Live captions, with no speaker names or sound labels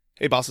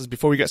Hey bosses,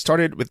 before we get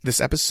started with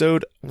this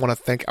episode, I want to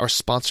thank our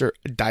sponsor,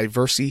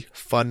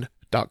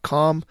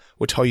 diversyfund.com.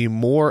 We'll tell you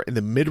more in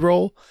the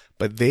mid-roll,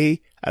 but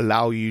they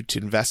allow you to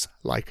invest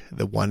like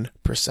the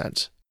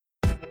 1%.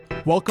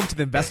 Welcome to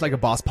the Invest Like a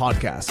Boss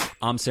podcast.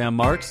 I'm Sam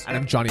Marks. And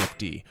I'm Johnny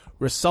FD.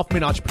 We're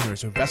self-made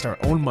entrepreneurs who invest our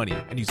own money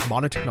and use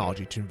modern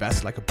technology to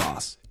invest like a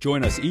boss.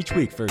 Join us each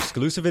week for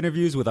exclusive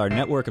interviews with our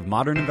network of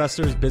modern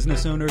investors,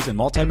 business owners, and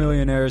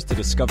multimillionaires to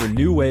discover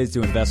new ways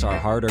to invest our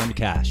hard-earned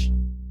cash.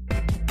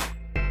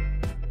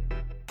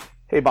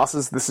 Hey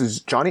bosses, this is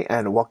Johnny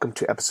and welcome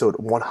to episode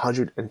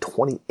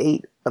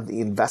 128 of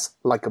the Invest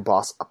Like a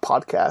Boss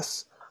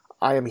podcast.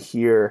 I am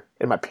here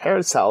in my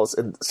parents' house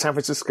in San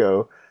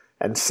Francisco,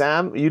 and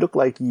Sam, you look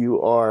like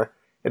you are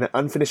in an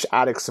unfinished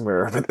attic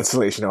somewhere with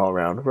insulation all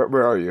around.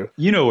 Where are you?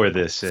 You know where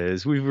this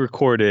is. We've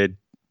recorded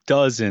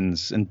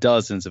dozens and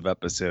dozens of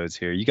episodes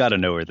here. You got to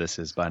know where this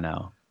is by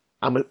now.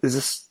 Is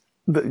this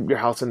your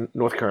house in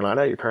North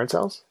Carolina, your parents'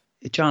 house?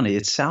 Johnny,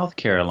 it's South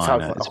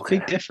Carolina. It's a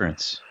big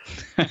difference.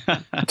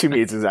 To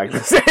me, it's exactly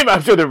the same.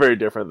 I'm sure they're very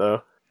different,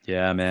 though.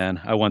 Yeah, man.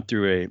 I went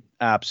through a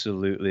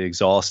absolutely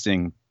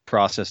exhausting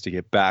process to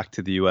get back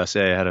to the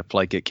USA. I had a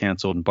flight get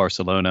canceled in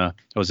Barcelona.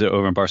 I was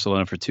over in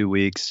Barcelona for 2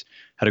 weeks.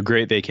 Had a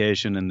great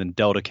vacation, and then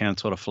Delta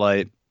canceled a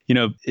flight. You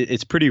know,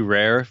 it's pretty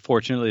rare.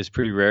 Fortunately, it's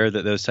pretty rare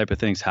that those type of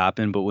things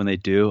happen. But when they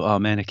do, oh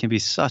man, it can be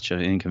such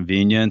an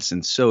inconvenience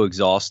and so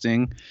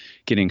exhausting.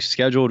 Getting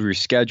scheduled,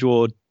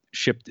 rescheduled,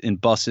 shipped in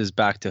buses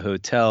back to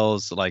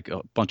hotels, like a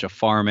bunch of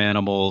farm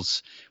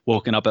animals,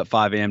 woken up at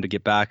 5 a.m. to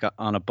get back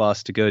on a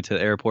bus to go to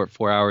the airport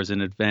 4 hours in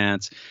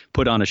advance,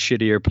 put on a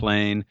shittier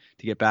plane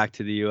to get back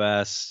to the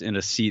U.S. in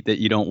a seat that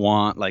you don't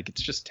want. Like,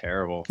 it's just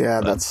terrible. Yeah,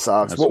 that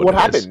sucks. What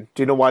happened?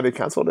 Do you know why they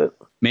canceled it?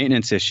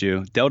 Maintenance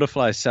issue. Delta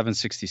flies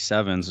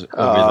 767s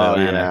over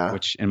the Atlantic,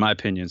 which in my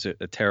opinion is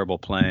a terrible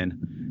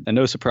plane. And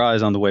no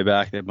surprise, on the way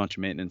back, they had a bunch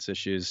of maintenance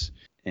issues.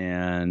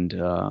 And,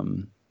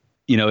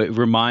 you know, it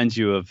reminds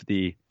you of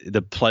the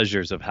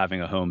pleasures of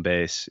having a home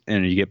base,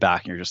 and you get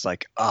back and you're just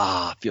like,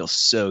 it feels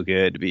so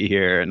good to be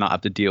here and not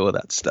have to deal with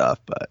that stuff.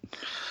 But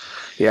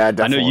yeah,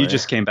 definitely. I know you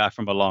just came back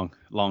from a long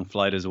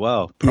flight as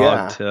well,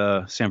 Prague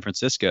to San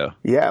Francisco.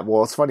 Yeah, well,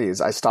 what's funny is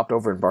I stopped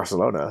over in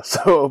Barcelona,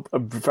 so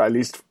for at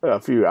least a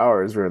few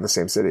hours we were in the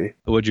same city.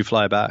 Would you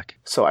fly back?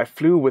 So I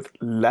flew with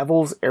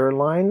Levels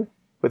Airline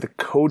with a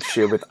code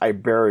share with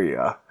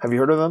Iberia. Have you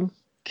heard of them?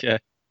 Okay.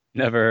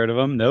 Never heard of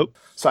them. Nope.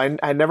 So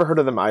I never heard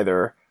of them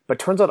either. But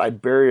turns out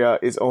Iberia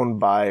is owned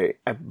by,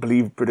 I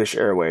believe, British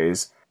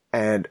Airways.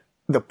 And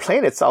the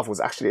plane itself was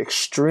actually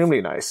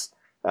extremely nice.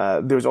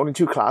 There was only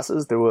two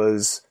classes. There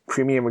was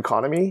premium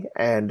economy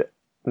and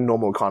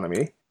normal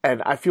economy.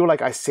 And I feel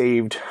like I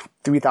saved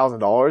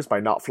 $3,000 by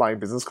not flying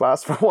business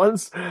class for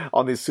once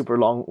on these super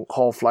long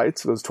haul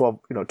flights. It was 12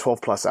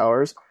 plus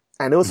hours.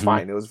 And it was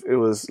fine. It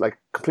was like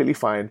completely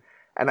fine.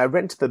 And I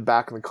went to the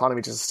back of the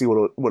economy just to see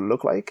what it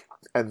looked like.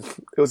 And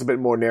it was a bit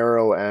more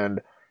narrow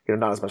and,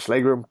 not as much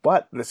legroom,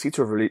 but the seats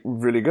were really,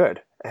 really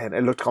good. And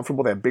it looked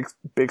comfortable. They had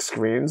big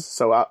screens.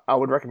 So I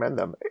would recommend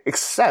them.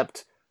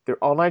 Except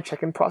their online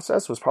check-in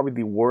process was probably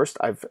the worst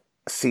I've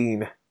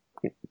seen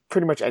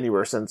pretty much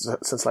anywhere since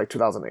like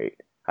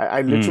 2008.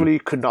 I literally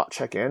could not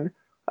check in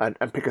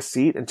and pick a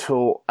seat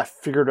until I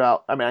figured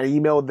out. I mean, I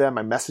emailed them.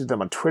 I messaged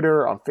them on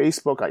Twitter, on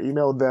Facebook. I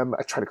emailed them.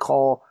 I tried to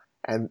call.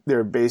 And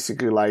they're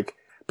basically like,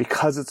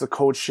 because it's a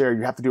code share,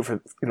 you have to do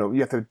it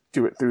you have to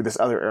do it through this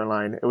other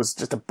airline. It was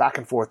just a back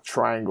and forth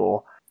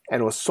triangle,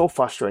 and it was so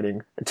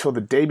frustrating until the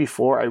day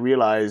before I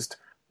realized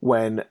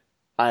when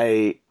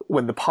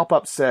the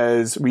pop-up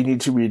says we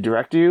need to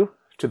redirect you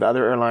to the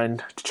other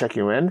airline to check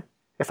you in,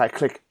 if I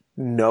click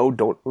no,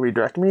 don't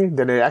redirect me,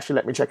 then it actually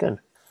let me check in,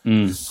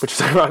 which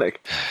is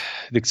ironic.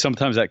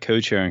 Sometimes that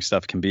code sharing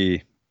stuff can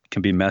be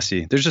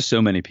messy. There's just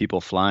so many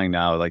people flying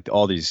now. Like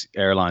all these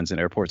airlines and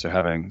airports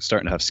are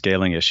starting to have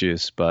scaling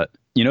issues. But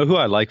you know who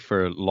I like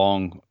for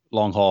long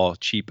haul,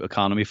 cheap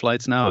economy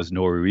flights now is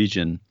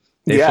Norwegian.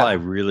 They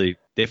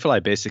fly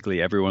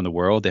basically everywhere in the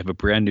world. They have a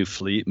brand new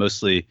fleet,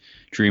 mostly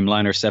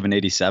Dreamliner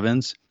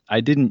 787s. I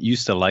didn't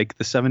used to like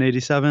the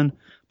 787,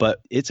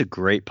 but it's a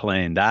great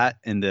plane. That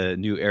and the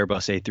new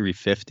Airbus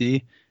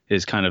A350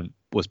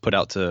 was put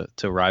out to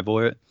rival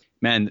it.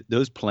 Man,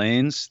 those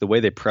planes, the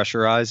way they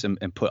pressurize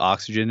and put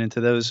oxygen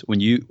into those,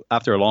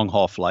 after a long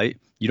haul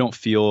flight, you don't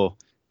feel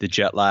the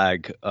jet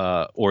lag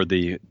or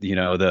you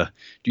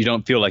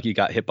don't feel like you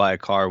got hit by a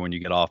car when you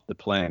get off the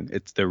plane.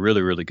 They're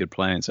really, really good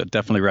planes. So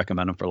definitely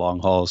recommend them for long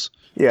hauls.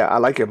 Yeah, I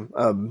like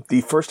them.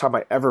 The first time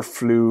I ever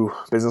flew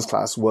business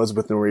class was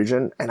with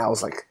Norwegian, and I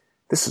was like,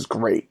 this is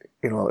great.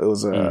 It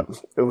was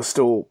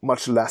still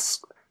much less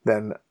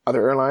than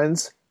other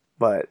airlines,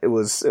 but it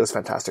was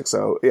fantastic.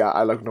 So yeah,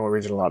 I like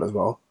Norwegian a lot as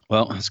well.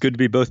 Well, it's good to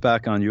be both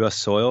back on U.S.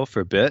 soil for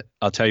a bit.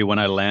 I'll tell you, when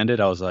I landed,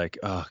 I was like,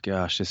 oh,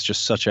 gosh, it's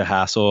just such a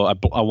hassle.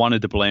 I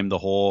wanted to blame the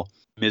whole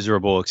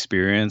miserable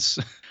experience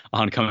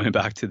on coming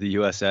back to the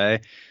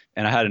USA.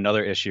 And I had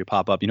another issue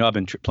pop up. I've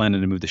been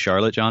planning to move to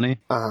Charlotte, Johnny.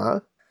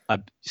 Uh-huh. I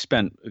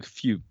spent a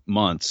few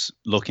months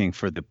looking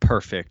for the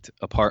perfect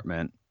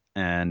apartment,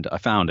 and I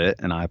found it,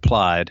 and I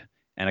applied.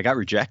 and I got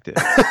rejected.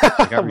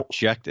 I got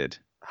rejected.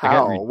 How? I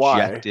got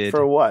rejected. Why?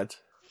 For what?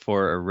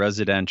 For a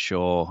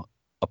residential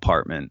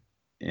apartment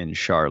in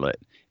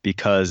Charlotte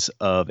because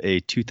of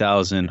a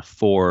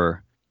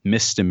 2004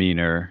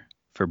 misdemeanor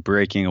for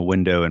breaking a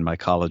window in my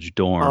college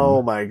dorm.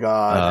 Oh my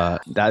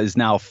God. That is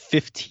now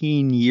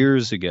 15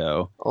 years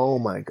ago. Oh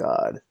my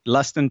God.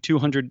 Less than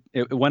 200.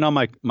 It went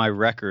on my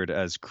record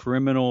as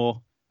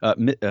criminal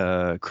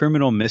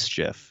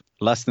mischief.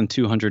 Less than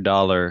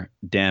 $200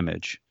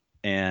 damage.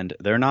 And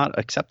they're not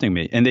accepting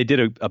me. And they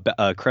did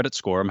a credit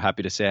score. I'm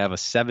happy to say I have a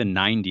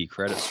 790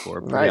 credit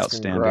score. Pretty Nice,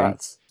 outstanding.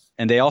 congrats.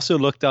 And they also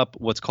looked up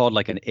what's called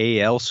like an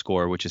AL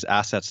score, which is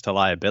assets to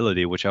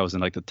liability, which I was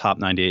in like the top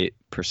 98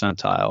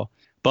 percentile.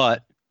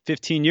 But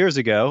 15 years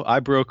ago,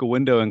 I broke a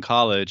window in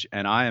college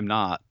and I am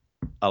not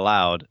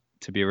allowed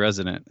to be a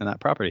resident in that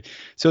property.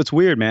 So it's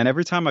weird, man.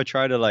 Every time I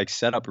try to like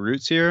set up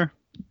roots here,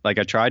 like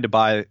I tried to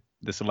buy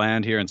this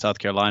land here in South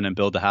Carolina and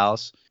build a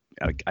house.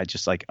 I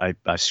just like I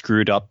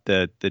screwed up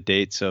the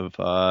dates of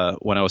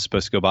when I was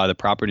supposed to go buy the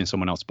property and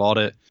someone else bought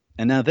it.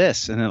 And now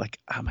this, and then like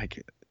I'm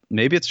like,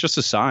 maybe it's just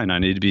a sign I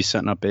need to be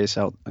setting up base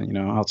outside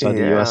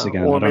the US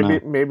again. Or I don't know.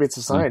 maybe it's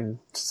a sign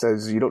that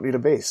says you don't need a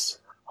base.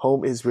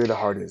 Home is where the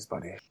heart is,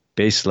 buddy.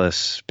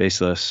 Baseless.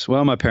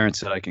 Well, my parents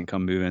said I can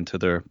come move into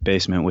their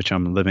basement, which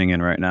I'm living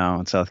in right now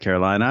in South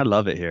Carolina. I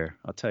love it here.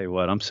 I'll tell you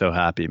what, I'm so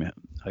happy, man.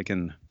 I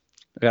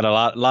got a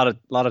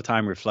lot of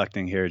time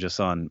reflecting here just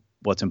on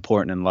what's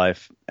important in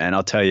life. And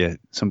I'll tell you,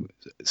 some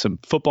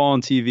football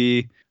on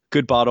TV,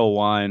 good bottle of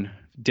wine,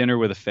 dinner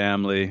with a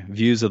family,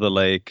 views of the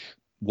lake,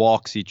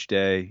 walks each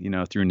day,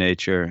 through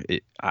nature.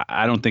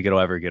 I don't think it'll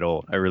ever get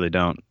old. I really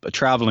don't. But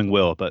traveling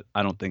will, but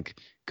I don't think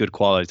good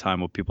quality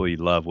time with people you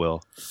love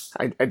will.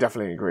 I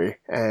definitely agree.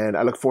 And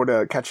I look forward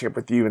to catching up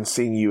with you and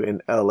seeing you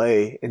in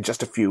LA in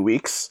just a few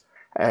weeks.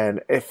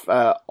 And if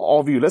all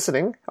of you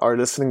listening are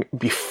listening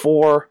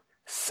before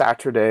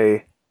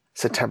Saturday,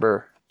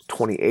 September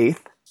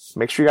 28th,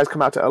 make sure you guys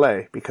come out to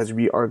LA because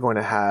we are going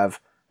to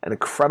have an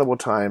incredible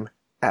time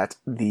at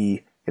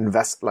the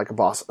Invest Like a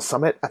Boss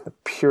Summit at the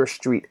Pure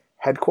Street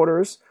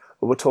headquarters.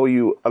 We'll tell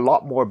you a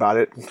lot more about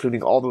it,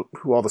 including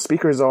who all the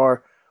speakers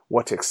are,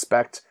 what to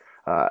expect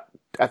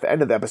at the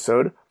end of the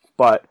episode.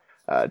 But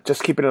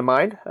just keep it in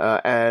mind.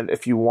 And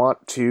if you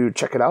want to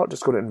check it out,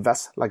 just go to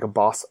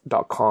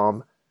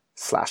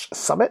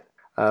investlikeaboss.com/summit.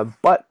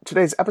 But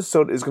today's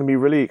episode is going to be a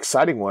really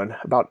exciting one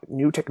about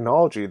new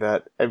technology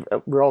that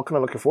we're all kind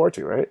of looking forward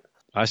to, right?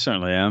 I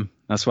certainly am.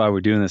 That's why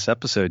we're doing this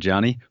episode,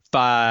 Johnny.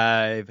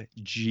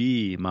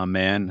 5G, my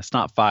man. It's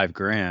not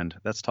 $5,000.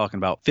 That's talking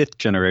about 5th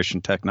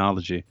generation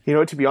technology.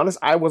 To be honest,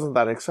 I wasn't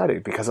that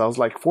excited because I was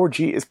like,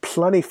 4G is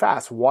plenty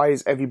fast. Why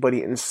is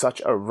everybody in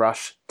such a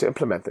rush to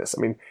implement this?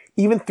 I mean,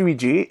 even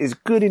 3G is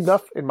good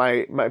enough, in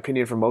my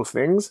opinion, for most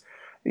things.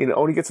 It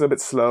only gets a little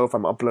bit slow if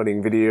I'm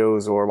uploading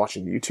videos or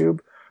watching YouTube.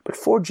 But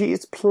 4G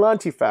is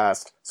plenty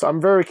fast. So I'm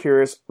very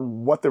curious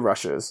what the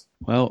rush is.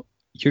 Well,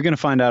 you're going to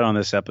find out on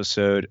this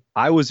episode.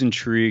 I was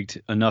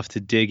intrigued enough to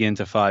dig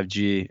into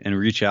 5G and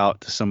reach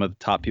out to some of the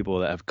top people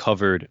that have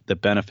covered the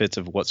benefits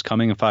of what's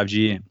coming in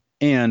 5G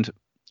and,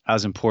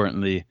 as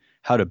importantly,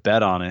 how to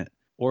bet on it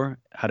or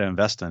how to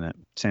invest in it.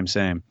 Same.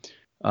 So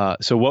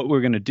what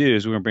we're going to do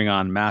is we're going to bring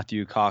on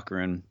Matthew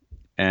Cochrane,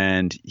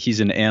 and he's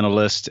an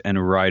analyst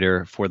and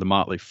writer for The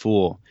Motley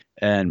Fool.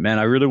 And, man,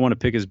 I really want to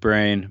pick his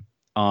brain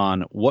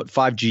on what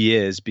 5G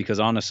is because,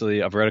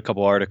 honestly, I've read a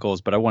couple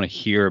articles, but I want to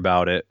hear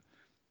about it.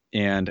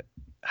 And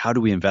how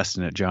do we invest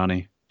in it,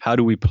 Johnny? How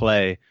do we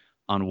play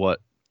on what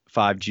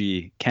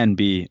 5G can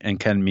be and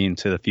can mean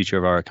to the future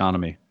of our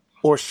economy?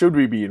 Or should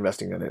we be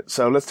investing in it?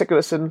 So let's take a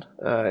listen.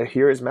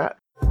 Here is Matt.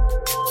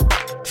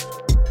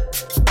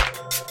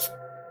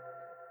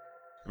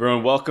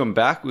 Everyone, welcome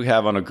back. We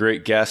have on a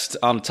great guest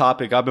on a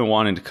topic I've been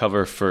wanting to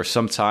cover for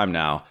some time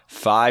now,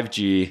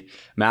 5G.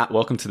 Matt,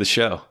 welcome to the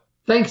show.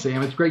 Thanks,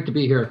 Sam. It's great to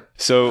be here.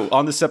 So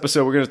on this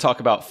episode, we're going to talk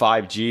about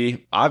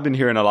 5G. I've been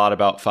hearing a lot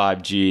about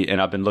 5G,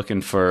 and I've been looking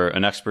for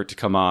an expert to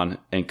come on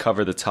and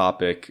cover the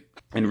topic,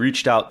 and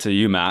reached out to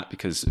you, Matt,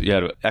 because you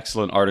had an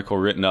excellent article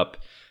written up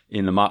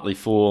in The Motley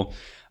Fool,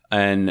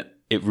 and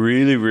it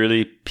really,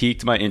 really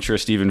piqued my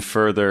interest even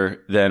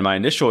further than my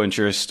initial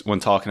interest when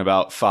talking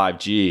about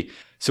 5G.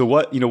 So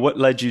what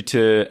led you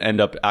to end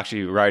up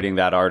actually writing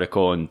that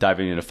article and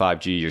diving into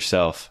 5G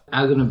yourself?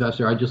 As an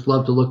investor, I just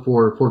love to look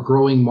for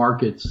growing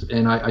markets,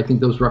 and I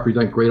think those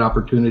represent great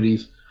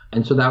opportunities.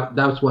 And so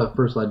that's what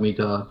first led me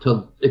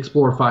to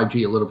explore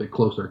 5G a little bit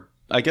closer.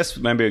 I guess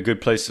maybe a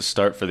good place to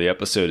start for the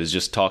episode is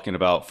just talking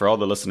about, for all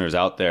the listeners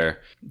out there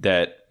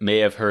that may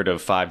have heard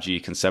of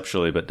 5G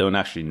conceptually, but don't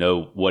actually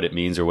know what it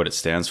means or what it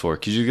stands for.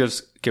 Could you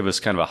give us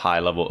kind of a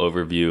high-level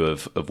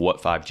overview of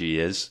what 5G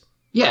is?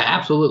 Yeah,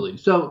 absolutely.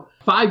 So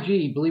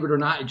 5G, believe it or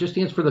not, it just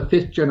stands for the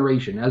 5th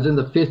generation, as in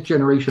the 5th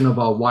generation of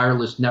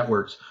wireless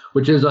networks,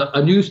 which is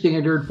a new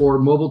standard for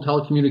mobile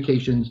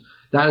telecommunications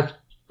that is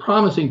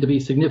promising to be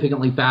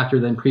significantly faster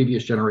than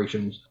previous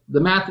generations.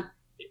 The math,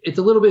 it's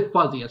a little bit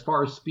fuzzy as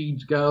far as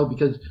speeds go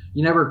because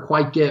you never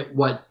quite get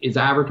what is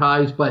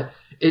advertised, but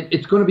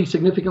It's going to be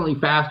significantly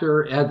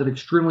faster. It has an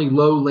extremely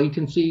low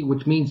latency,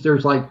 which means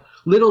there's like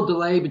little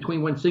delay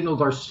between when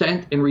signals are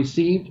sent and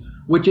received,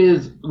 which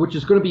is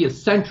going to be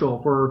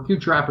essential for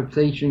future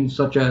applications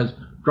such as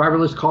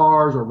driverless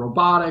cars or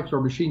robotics or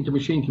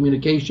machine-to-machine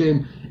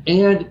communication.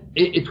 And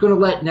it's going to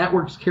let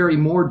networks carry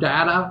more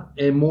data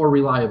and more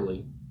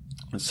reliably.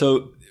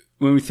 So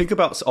when we think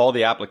about all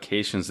the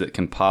applications that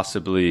can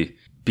possibly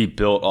be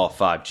built off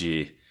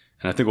 5G,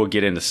 and I think we'll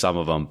get into some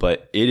of them,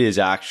 but it is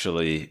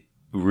actually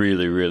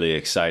really, really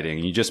exciting.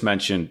 You just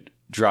mentioned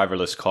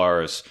driverless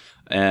cars,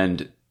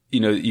 and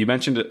you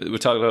mentioned, we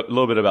talked a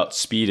little bit about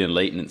speed and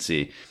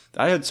latency.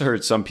 I had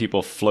heard some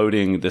people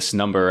floating this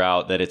number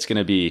out that it's going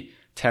to be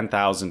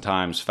 10,000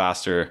 times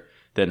faster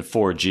than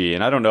 4G.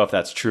 And I don't know if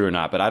that's true or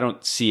not, but I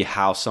don't see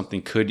how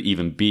something could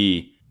even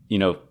be,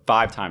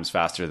 5 times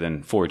faster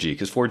than 4G,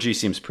 because 4G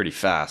seems pretty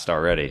fast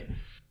already.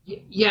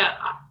 Yeah,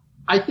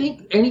 I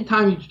think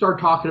anytime you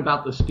start talking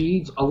about the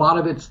speeds, a lot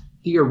of it's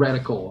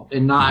theoretical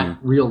and not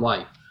real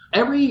life.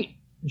 Every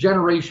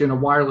generation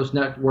of wireless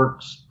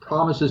networks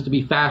promises to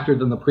be faster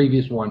than the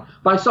previous one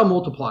by some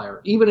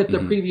multiplier, even if the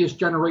previous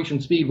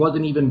generation speed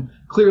wasn't even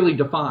clearly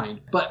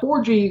defined. But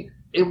 4G,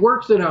 it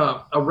works in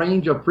a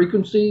range of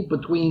frequency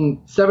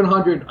between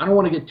 700. I don't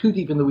want to get too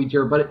deep in the weeds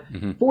here, but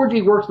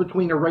 4G works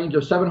between a range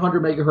of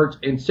 700 megahertz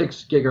and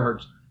 6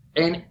 gigahertz.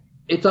 And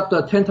it's up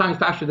to 10 times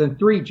faster than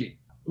 3G.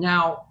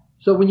 Now,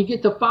 so when you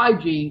get to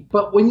 5G,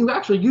 but when you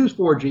actually use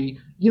 4G,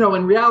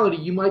 in reality,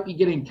 you might be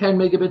getting 10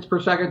 megabits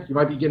per second. You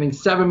might be getting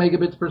 7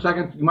 megabits per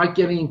second. You might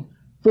be getting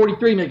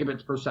 43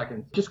 megabits per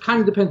second. Just kind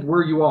of depends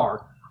where you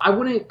are. I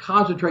wouldn't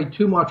concentrate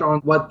too much on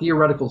what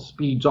theoretical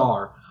speeds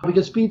are,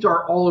 because speeds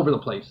are all over the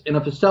place. And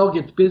if a cell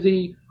gets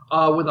busy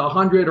with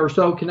 100 or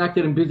so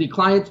connected and busy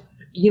clients,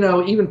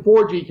 even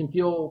 4G can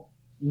feel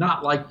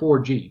not like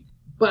 4G.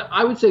 But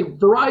I would say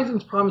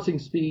Verizon's promising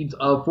speeds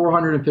of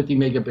 450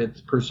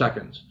 megabits per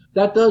second.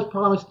 That does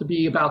promise to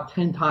be about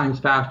 10 times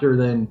faster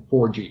than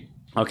 4G.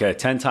 Okay,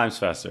 10 times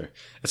faster.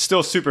 It's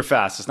still super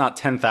fast. It's not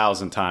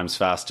 10,000 times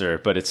faster,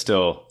 but it's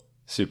still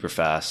super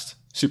fast.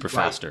 Super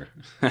faster.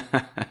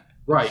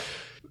 Right.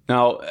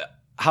 Now,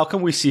 how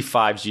come we see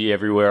 5G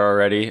everywhere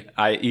already?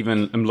 I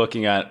even am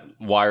looking at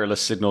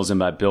wireless signals in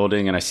my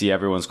building, and I see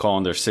everyone's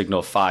calling their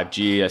signal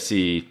 5G. I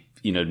see,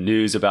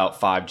 news about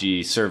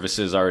 5G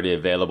services already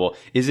available.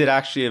 Is it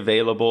actually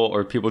available, or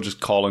are people just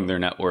calling their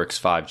networks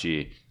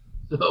 5G?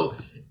 So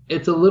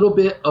it's a little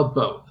bit of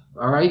both.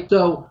 All right.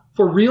 So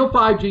for real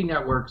 5G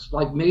networks,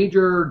 like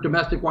major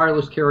domestic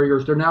wireless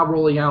carriers, they're now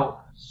rolling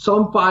out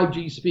some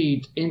 5G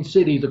speeds in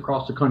cities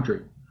across the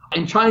country.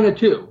 In China,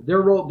 too,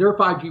 their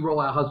 5G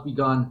rollout has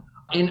begun.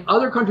 And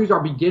other countries are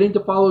beginning to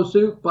follow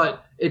suit,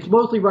 but it's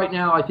mostly right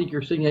now, I think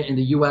you're seeing it in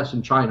the U.S.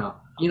 and China.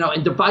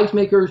 And device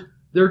makers,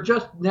 they're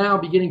just now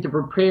beginning to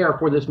prepare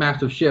for this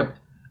massive shift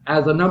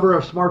as a number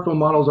of smartphone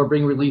models are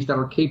being released that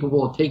are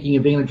capable of taking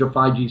advantage of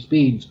 5G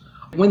speeds.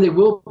 When they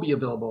will be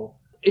available,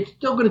 it's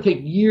still going to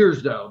take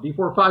years, though,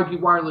 before 5G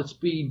wireless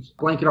speeds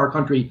blanket our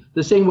country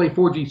the same way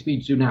 4G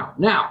speeds do now.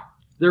 Now,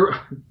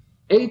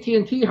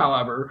 AT&T,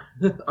 however,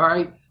 all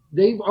right,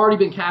 they've already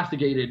been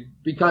castigated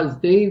because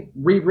they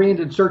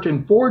rebranded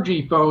certain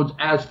 4G phones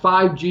as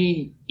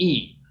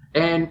 5GE.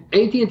 And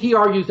AT&T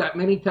argues that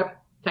many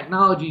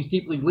technologies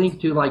deeply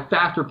linked to like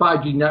faster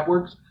 5G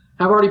networks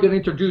have already been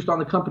introduced on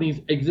the company's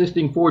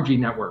existing 4G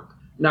network.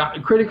 Now,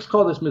 critics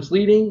call this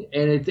misleading,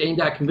 and it's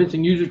aimed at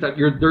convincing users that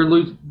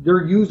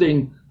they're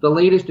using the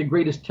latest and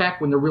greatest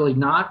tech when they're really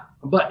not.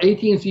 But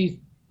AT&T,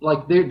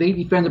 they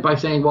defend it by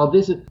saying, well,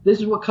 this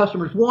is what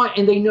customers want,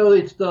 and they know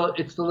it's the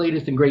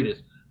latest and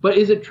greatest. But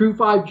is it true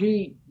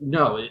 5G?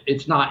 No,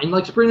 it's not.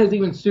 And Sprint has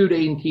even sued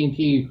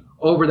AT&T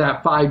over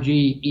that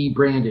 5GE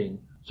branding.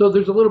 So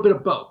there's a little bit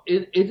of both.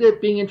 Is it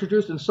being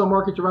introduced in some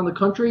markets around the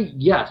country?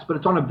 Yes, but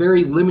it's on a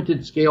very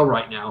limited scale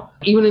right now.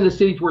 Even in the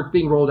cities where it's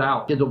being rolled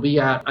out, it'll be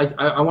at,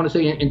 I want to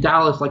say in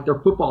Dallas, their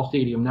football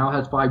stadium now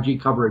has 5G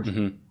coverage.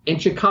 In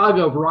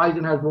Chicago,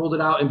 Verizon has rolled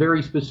it out in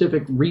very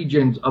specific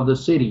regions of the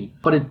city.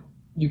 But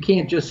you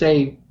can't just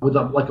say with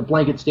a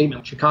blanket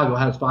statement, Chicago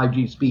has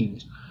 5G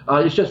speeds.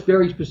 It's just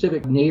very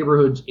specific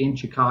neighborhoods in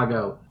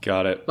Chicago.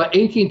 Got it. But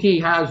AT&T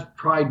has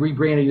tried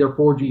rebranding their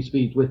 4G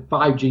speeds with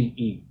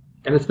 5GE.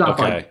 And it's not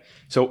okay.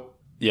 So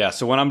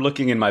when I'm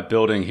looking in my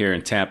building here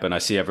in Tampa and I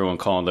see everyone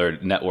calling their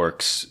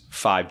networks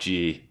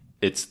 5G,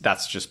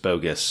 that's just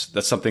bogus.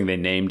 That's something they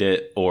named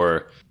it,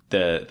 or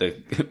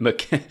the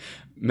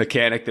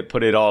mechanic that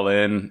put it all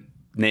in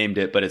named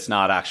it, but it's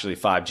not actually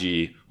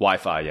 5G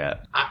Wi-Fi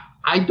yet.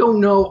 I don't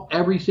know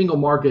every single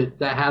market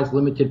that has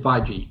limited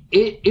 5G.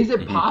 Is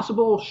it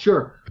possible?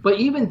 Sure. But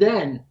even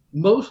then,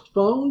 most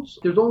phones,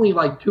 there's only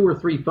 2 or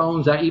 3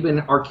 phones that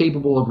even are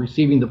capable of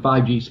receiving the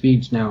 5G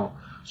speeds now.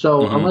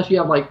 So unless you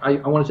have I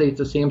want to say it's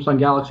a Samsung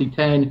Galaxy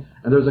 10,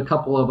 and there's a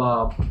couple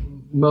of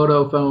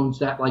Moto phones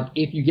that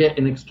if you get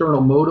an external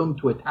modem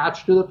to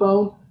attach to the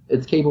phone,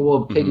 it's capable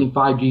of taking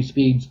 5G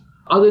speeds.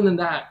 Other than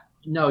that,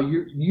 no,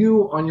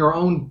 you on your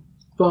own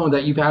phone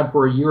that you've had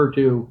for a year or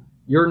two,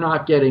 you're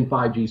not getting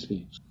 5G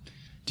speeds.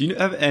 Do you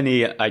have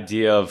any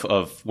idea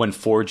of when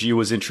 4G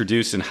was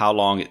introduced and how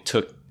long it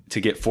took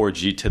to get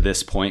 4G to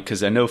this point?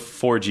 Because I know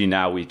 4G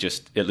now, we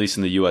just, at least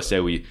in the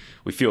USA, we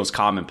feel it's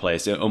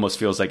commonplace. It almost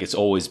feels like it's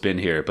always been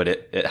here, but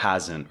it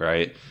hasn't,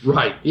 right?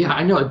 Right. Yeah,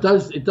 I know. It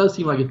does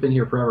seem like it's been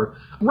here forever.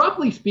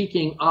 Roughly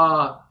speaking,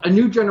 a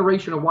new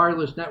generation of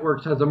wireless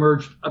networks has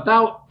emerged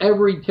about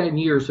every 10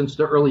 years since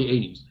the early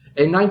 80s.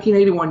 In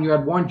 1981, you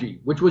had 1G,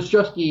 which was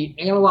just the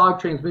analog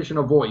transmission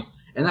of voice,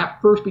 and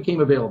that first became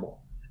available.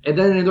 And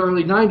then in the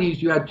early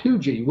 90s, you had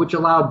 2G, which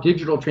allowed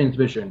digital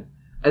transmission.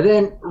 And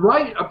then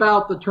right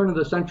about the turn of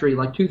the century,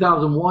 like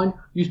 2001,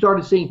 you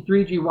started seeing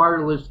 3G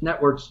wireless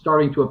networks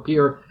starting to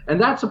appear,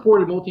 and that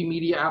supported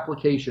multimedia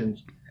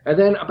applications. And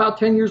then about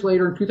 10 years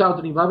later, in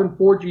 2011,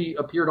 4G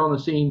appeared on the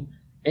scene,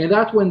 and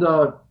that's when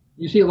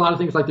you see a lot of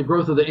things like the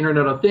growth of the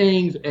Internet of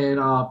Things and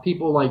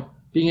people like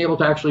being able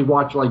to actually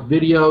watch like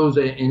videos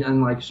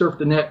and like surf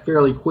the net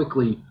fairly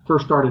quickly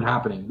first started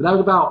happening. But that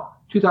was about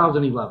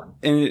 2011.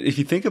 And if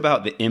you think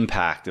about the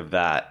impact of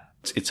that,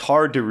 it's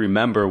hard to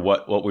remember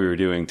what we were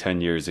doing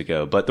 10 years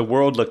ago, but the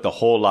world looked a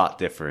whole lot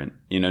different.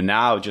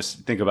 Now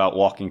just think about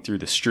walking through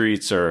the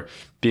streets or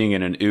being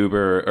in an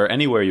Uber or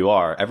anywhere you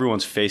are.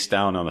 Everyone's face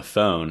down on the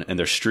phone and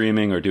they're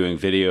streaming or doing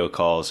video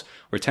calls,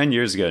 where 10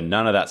 years ago,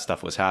 none of that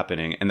stuff was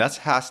happening. And that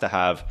has to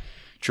have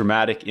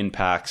dramatic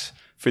impacts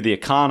for the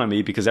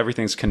economy because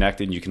everything's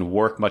connected and you can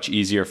work much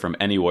easier from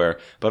anywhere,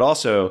 but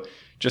also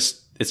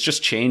it's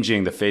just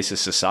changing the face of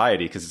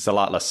society because it's a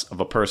lot less of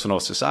a personal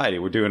society.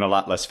 We're doing a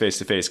lot less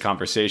face-to-face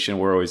conversation.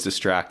 We're always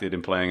distracted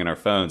and playing in our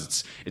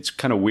phones. It's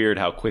kind of weird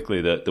how quickly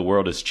the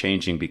world is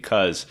changing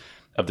because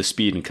of the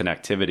speed and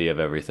connectivity of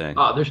everything.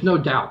 There's no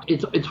doubt.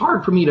 It's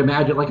hard for me to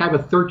imagine. Like I have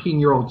a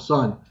 13-year-old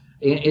son.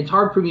 And it's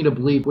hard for me to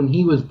believe when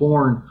he was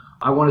born,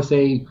 I want to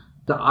say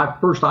the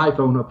first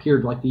iPhone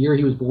appeared like the year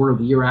he was born or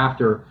the year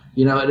after.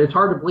 And it's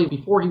hard to believe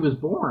before he was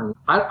born.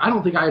 I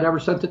don't think I had ever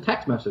sent a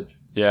text message.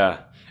 Yeah.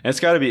 And it's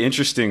got to be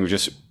interesting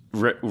just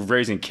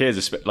raising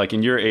kids, like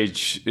in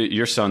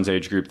your son's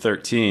age group,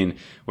 13,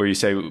 where you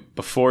say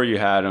before you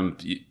had him,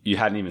 you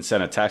hadn't even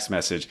sent a text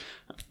message.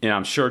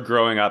 I'm sure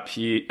growing up,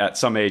 at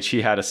some age,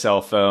 he had a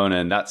cell phone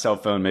and that cell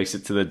phone makes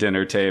it to the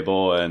dinner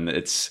table. And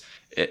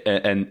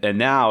and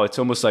now it's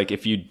almost like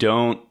if you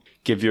don't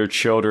give your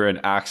children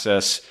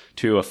access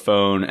to a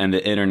phone and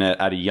the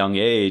internet at a young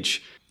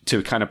age,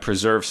 to kind of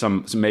preserve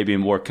some maybe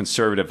more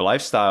conservative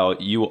lifestyle,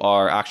 you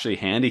are actually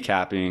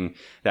handicapping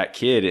that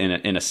kid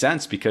in a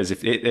sense, because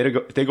if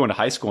they go into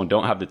high school and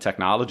don't have the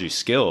technology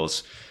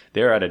skills,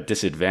 they're at a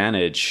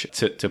disadvantage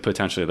to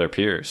potentially their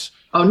peers.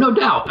 Oh, no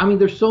doubt. I mean,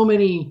 there's so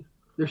many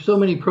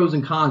pros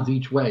and cons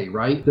each way,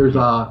 right?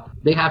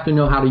 They have to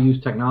know how to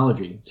use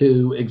technology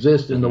to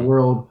exist in the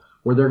world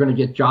where they're going to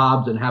get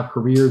jobs and have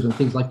careers and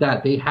things like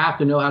that. They have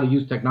to know how to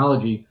use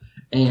technology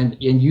and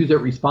use it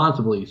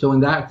responsibly. So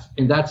in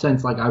that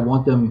sense, like I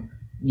want them,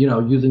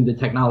 using the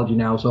technology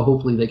now. So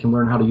hopefully they can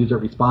learn how to use it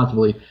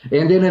responsibly.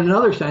 And then in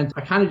another sense,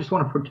 I kind of just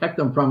want to protect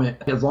them from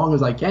it as long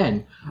as I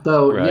can.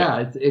 So right.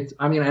 Yeah,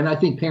 and I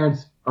think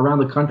parents around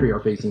the country are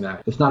facing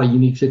that. It's not a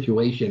unique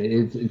situation.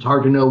 It's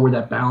hard to know where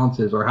that balance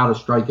is or how to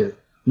strike it.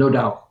 No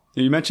doubt.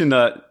 You mentioned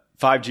that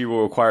 5G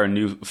will require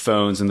new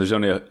phones, and there's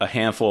only a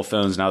handful of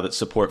phones now that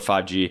support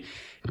 5G.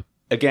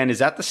 Again, is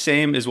that the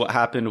same as what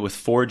happened with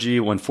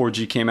 4G? When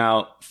 4G came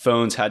out,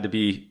 phones had to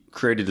be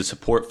created to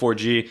support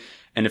 4G.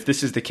 And if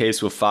this is the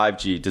case with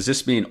 5G, does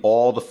this mean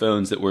all the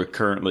phones that we're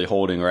currently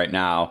holding right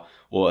now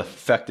will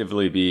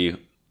effectively be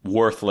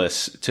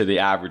worthless to the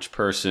average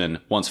person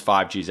once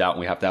 5G is out and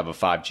we have to have a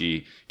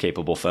 5G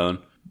capable phone?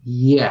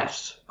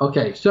 Yes.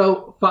 Okay.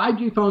 So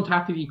 5G phones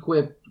have to be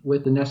equipped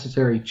with the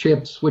necessary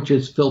chips,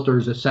 switches,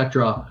 filters,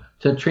 etc.,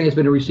 to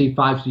transmit and receive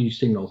 5G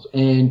signals.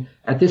 And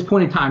at this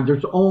point in time,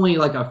 there's only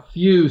like a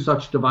few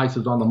such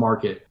devices on the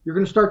market. You're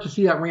going to start to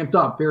see that ramped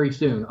up very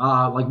soon.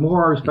 Like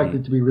more are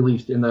expected to be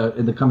released in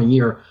the coming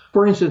year.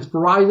 For instance,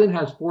 Verizon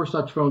has 4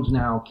 such phones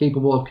now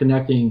capable of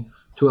connecting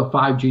to a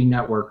 5G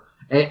network.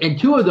 And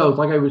 2 of those,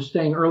 like I was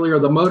saying earlier,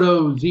 the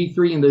Moto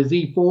Z3 and the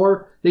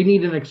Z4, they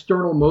need an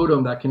external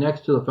modem that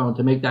connects to the phone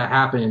to make that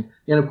happen.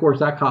 And of course,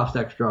 that costs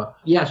extra.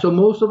 Yeah, so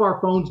most of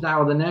our phones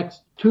now, the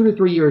next 2 to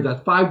 3 years,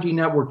 as 5G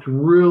networks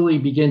really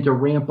begin to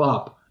ramp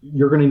up,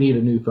 you're going to need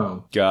a new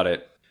phone. Got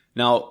it.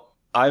 Now,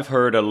 I've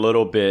heard a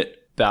little bit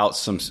about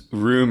some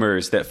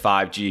rumors that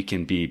 5G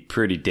can be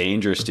pretty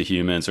dangerous to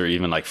humans or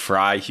even like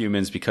fry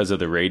humans because of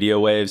the radio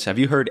waves. Have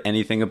you heard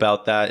anything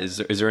about that? Is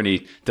there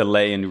any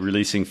delay in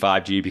releasing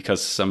 5G because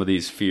of some of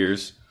these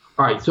fears?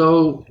 All right,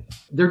 so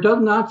there does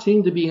not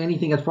seem to be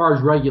anything as far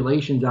as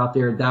regulations out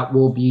there that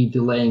will be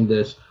delaying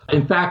this.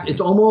 In fact,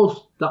 it's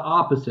almost the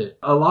opposite.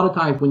 A lot of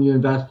times when you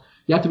invest,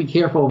 you have to be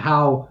careful of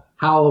how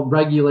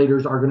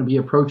regulators are going to be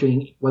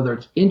approaching, whether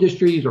it's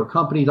industries or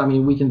companies. I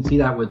mean, we can see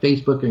that with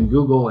Facebook and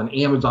Google and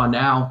Amazon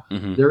now.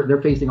 Mm-hmm.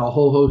 They're facing a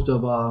whole host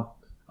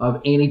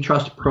of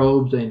antitrust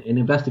probes and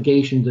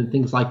investigations and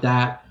things like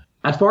that.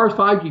 As far as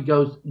 5G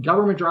goes,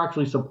 governments are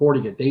actually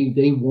supporting it.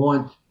 They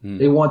want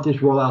this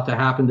rollout to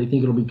happen. They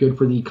think it'll be good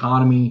for the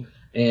economy.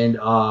 And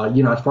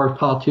as far as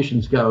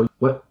politicians go,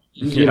 what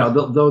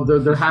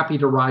they're happy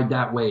to ride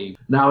that wave.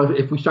 Now,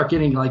 if we start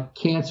getting like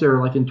cancer,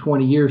 like in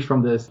 20 years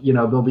from this,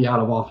 they'll be out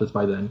of office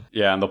by then.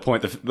 Yeah, and they'll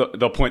point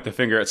the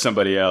finger at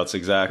somebody else.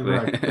 Exactly.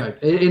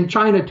 Right. In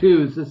China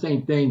too, it's the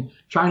same thing.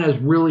 China is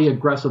really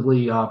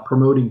aggressively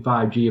promoting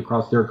 5G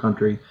across their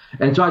country,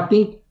 and so I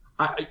think,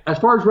 as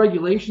far as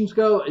regulations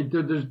go,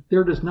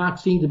 there does not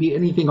seem to be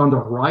anything on the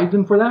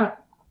horizon for that.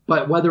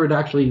 But whether it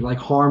actually like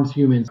harms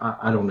humans,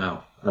 I don't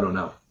know.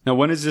 Now,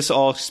 when is this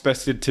all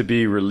expected to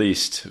be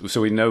released?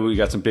 So we know we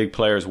got some big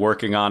players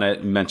working on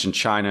it. You mentioned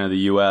China, the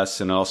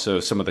U.S., and also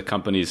some of the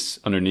companies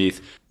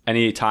underneath.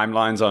 Any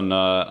timelines on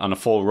a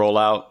full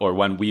rollout, or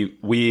when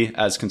we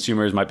as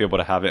consumers might be able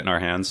to have it in our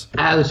hands?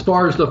 As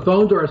far as the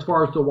phones, or as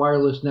far as the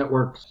wireless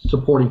networks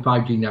supporting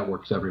 5G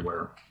networks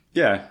everywhere?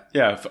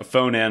 Yeah,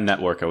 phone and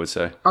network, I would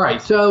say. All right,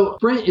 so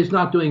Sprint is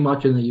not doing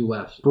much in the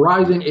U.S.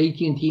 Verizon,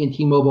 AT&T, and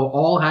T-Mobile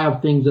all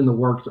have things in the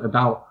works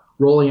about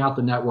rolling out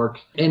the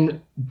networks. And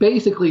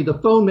basically, the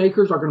phone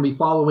makers are going to be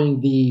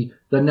following the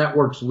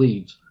network's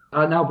leads.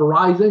 Now,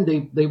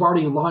 Verizon, they've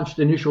already launched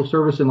initial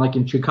service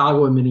in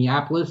Chicago and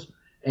Minneapolis.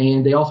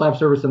 And they also have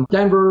service in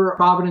Denver,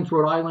 Providence,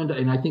 Rhode Island,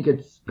 and I think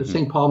it's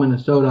St. Paul,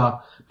 Minnesota.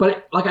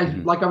 But like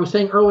I was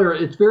saying earlier,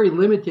 it's very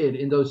limited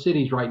in those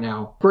cities right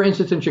now. For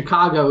instance, in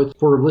Chicago, it's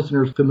for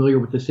listeners familiar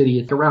with the city,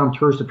 it's around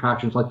tourist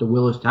attractions like the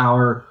Willis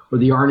Tower or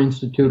the Art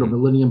Institute or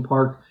Millennium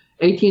Park.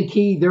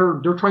 AT&T, they're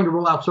trying to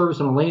roll out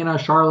service in Atlanta,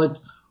 Charlotte,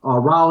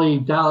 Raleigh,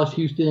 Dallas,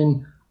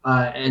 Houston,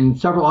 and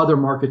several other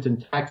markets in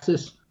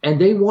Texas.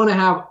 And they want to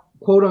have,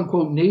 quote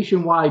unquote,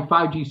 nationwide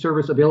 5G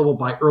service available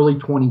by early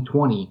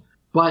 2020.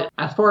 But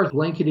as far as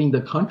blanketing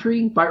the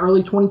country by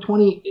early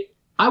 2020,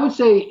 I would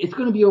say it's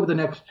going to be over the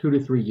next 2 to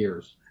 3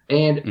 years.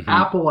 And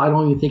Apple, I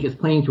don't even think is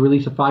planning to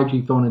release a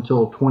 5G phone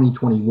until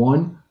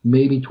 2021,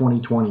 maybe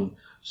 2020.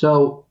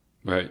 So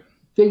right.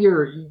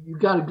 Figure you've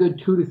got a good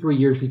 2 to 3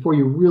 years before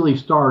you really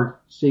start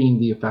seeing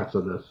the effects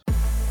of this.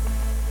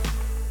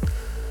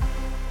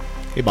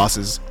 Hey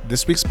bosses,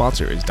 this week's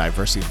sponsor is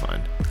Diversity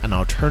Fund, an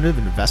alternative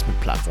investment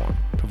platform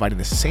providing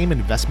the same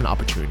investment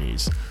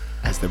opportunities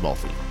as the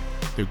wealthy.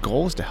 Their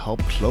goal is to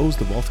help close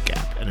the wealth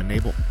gap and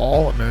enable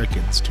all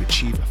Americans to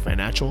achieve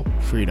financial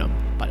freedom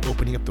by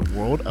opening up the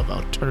world of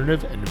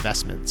alternative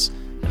investments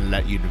and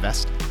let you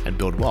invest and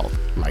build wealth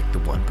like the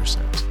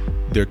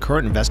 1%. Their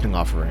current investing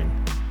offering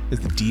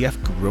is the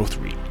DF Growth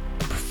REIT,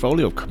 a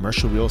portfolio of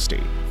commercial real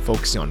estate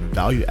focusing on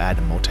value-add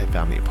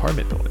multifamily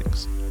apartment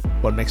buildings.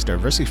 What makes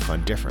Diversity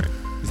Fund different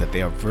is that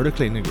they are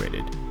vertically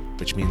integrated,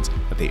 which means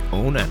that they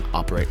own and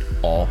operate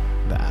all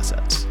the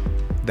assets.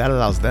 That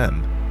allows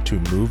them to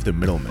remove the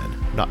middlemen,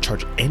 not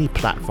charge any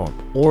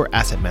platform or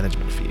asset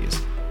management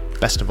fees.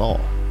 Best of all,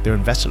 they're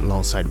invested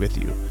alongside with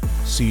you,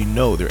 so you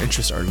know their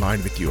interests are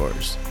aligned with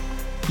yours.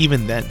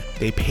 Even then,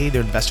 they pay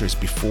their investors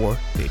before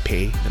they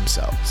pay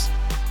themselves.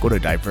 Go to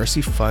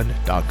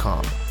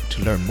diversityfund.com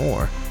to learn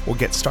more or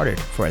get started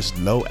for as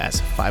low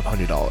as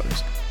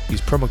 $500.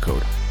 Use promo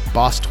code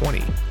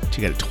BOSS20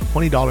 to get a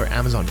 $20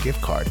 Amazon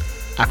gift card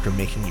after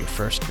making your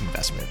first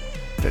investment.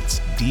 That's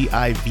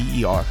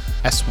DIVERSY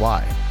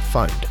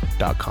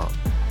fund.com.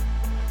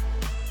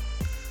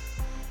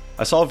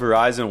 I saw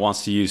Verizon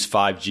wants to use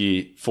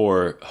 5G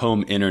for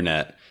home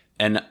internet.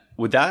 And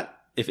would that,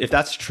 if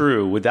that's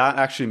true, would that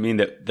actually mean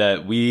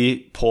that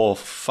we pull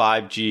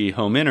 5G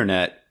home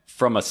internet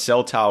from a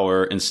cell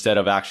tower instead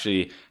of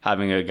actually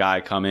having a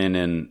guy come in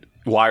and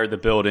wire the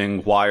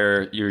building,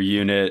 wire your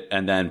unit,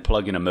 and then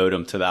plug in a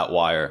modem to that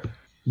wire?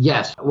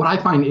 Yes. What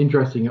I find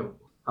interesting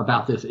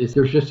about this is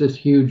there's just this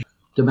huge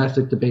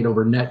domestic debate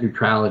over net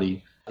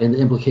neutrality and the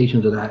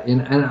implications of that.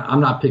 And I'm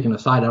not picking a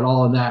side at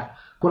all on that.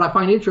 What I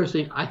find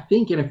interesting, I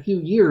think in a few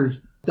years,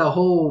 the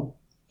whole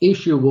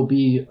issue will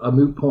be a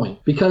moot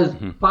point because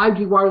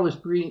 5G wireless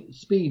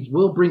speeds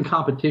will bring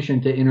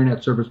competition to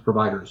internet service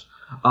providers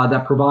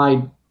that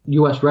provide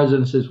U.S.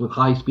 residences with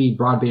high-speed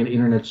broadband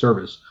internet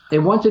service.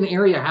 And once an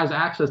area has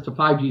access to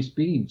 5G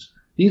speeds,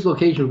 these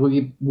locations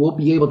will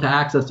be able to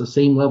access the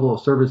same level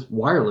of service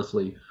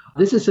wirelessly.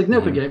 This is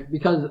significant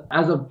because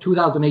as of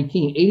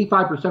 2018,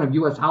 85% of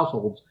U.S.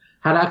 households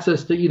had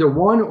access to either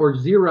one or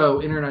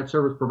zero internet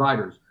service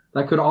providers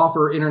that could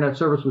offer internet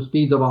service with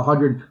speeds of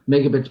 100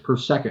 megabits per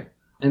second.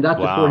 And that's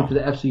according to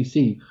the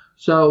FCC.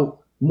 So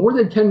more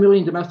than 10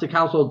 million domestic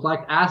households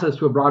lacked access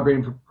to a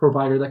broadband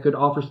provider that could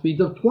offer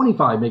speeds of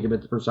 25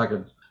 megabits per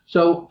second.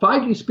 So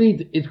 5G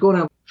speed is going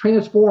to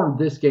transform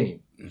this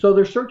game. So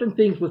there's certain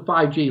things with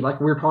 5G, like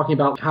we were talking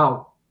about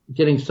how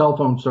getting cell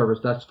phone service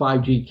that's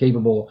 5G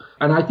capable.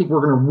 And I think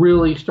we're going to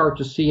really start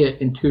to see it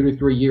in 2 to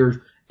 3 years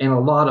in a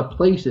lot of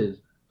places.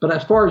 But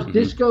as far as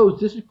this goes,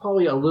 this is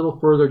probably a little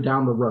further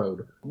down the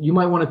road. You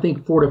might want to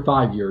think 4 to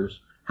 5 years.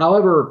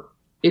 However,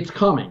 it's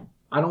coming.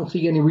 I don't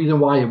see any reason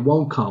why it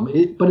won't come,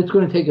 but it's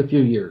going to take a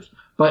few years.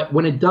 But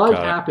when it does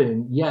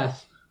happen,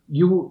 yes,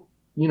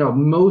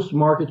 most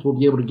markets will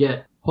be able to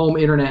get home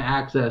internet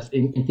access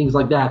and things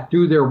like that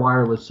through their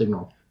wireless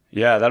signal.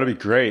 Yeah, that'll be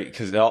great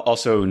because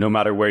also no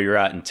matter where you're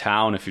at in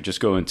town, if you're just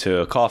going to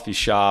a coffee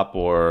shop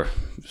or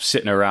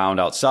sitting around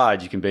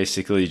outside, you can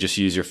basically just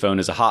use your phone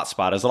as a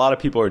hotspot, as a lot of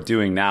people are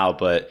doing now.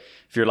 But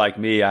if you're like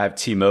me, I have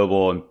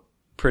T-Mobile, and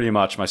pretty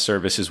much my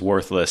service is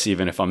worthless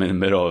even if I'm in the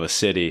middle of a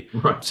city.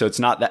 Right. So it's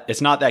not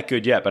that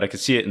good yet, but I could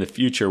see it in the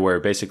future where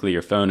basically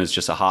your phone is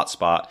just a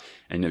hotspot,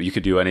 and you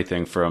could do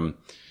anything from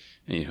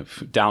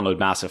download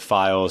massive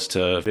files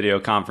to video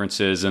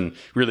conferences, and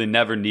really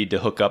never need to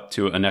hook up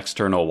to an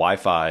external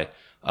Wi-Fi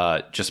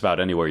just about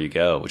anywhere you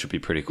go, which would be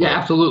pretty cool. Yeah,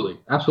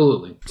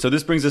 absolutely. So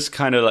this brings us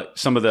kind of like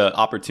some of the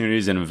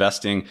opportunities in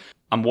investing.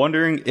 I'm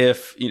wondering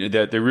if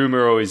the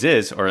rumor always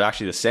is, or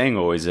actually the saying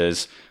always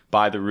is,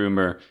 buy the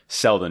rumor,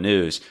 sell the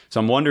news. So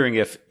I'm wondering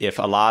if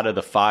a lot of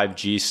the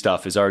 5G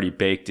stuff is already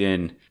baked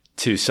in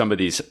to some of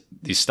these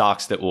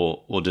stocks that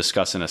we'll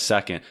discuss in a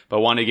second. But I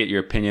want to get your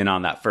opinion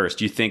on that first.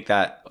 Do you think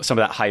that some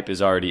of that hype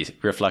is already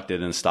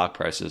reflected in stock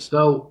prices?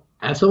 So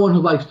as someone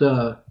who likes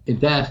to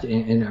invest,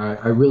 and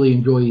I really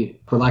enjoy,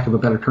 for lack of a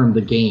better term,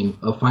 the game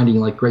of finding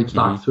like great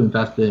stocks to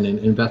invest in and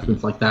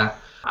investments like that,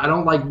 I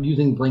don't like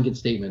using blanket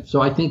statements.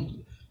 So I think,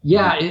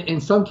 in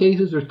some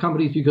cases, there's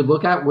companies you could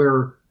look at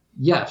where,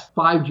 yes,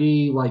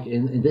 5G,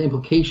 and the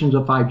implications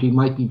of 5G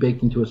might be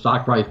baked into a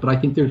stock price, but I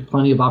think there's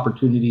plenty of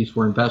opportunities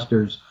for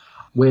investors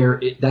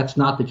where that's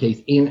not the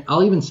case. And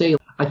I'll even say,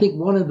 I think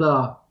one of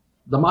the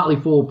Motley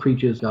Fool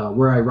preaches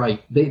where I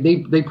write,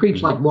 they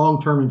preach like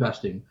long-term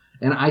investing.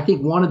 And I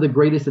think one of the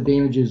greatest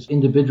advantages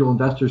individual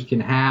investors can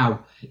have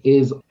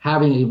is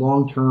having a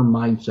long-term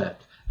mindset.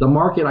 The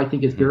market, I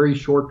think, is very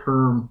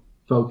short-term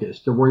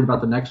focused. They're worried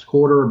about the next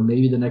quarter, or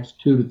maybe the next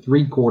 2 to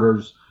 3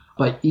 quarters.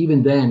 But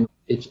even then,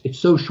 it's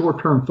so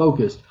short-term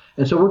focused.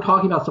 And so we're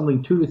talking about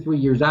something 2 to 3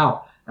 years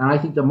out. And I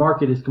think the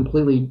market is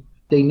completely,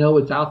 they know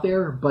it's out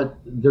there, but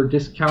they're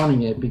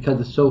discounting it because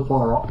it's so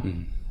far off.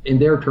 In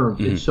their terms,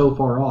 it's so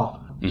far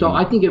off. So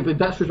I think if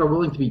investors are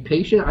willing to be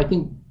patient, I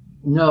think,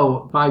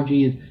 no,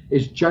 5G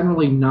is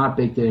generally not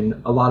baked in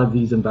a lot of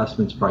these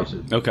investments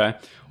prices. Okay.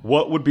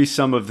 What would be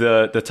some of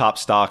the top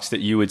stocks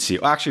that you would see?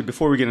 Well, actually,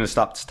 before we get into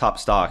top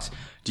stocks,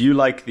 do you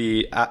like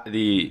the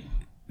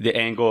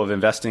angle of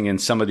investing in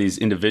some of these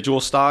individual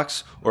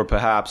stocks, or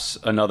perhaps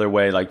another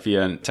way like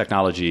via a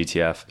technology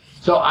ETF?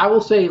 So I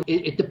will say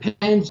it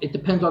depends. It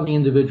depends on the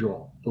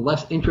individual. The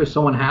less interest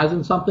someone has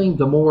in something,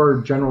 the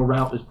more general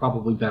route is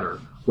probably better,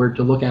 where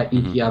to look at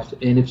ETFs.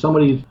 And if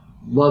somebody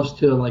loves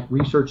to like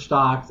research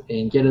stocks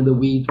and get in the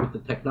weeds with the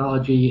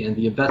technology and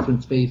the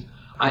investment space,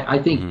 I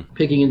think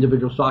picking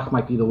individual stocks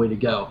might be the way to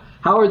go.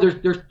 However,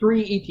 there's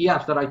 3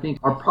 ETFs that I think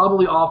are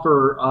probably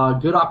offer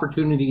good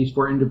opportunities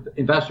for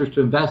investors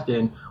to invest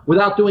in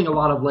without doing a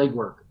lot of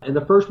legwork. And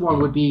the first one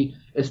would be,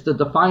 it's the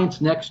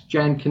Defiance Next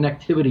Gen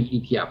Connectivity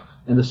ETF,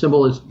 and the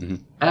symbol is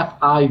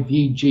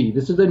FIVG.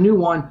 This is a new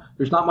one.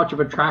 There's not much of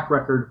a track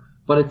record,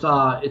 but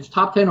its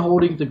top 10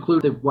 holdings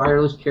include the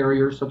wireless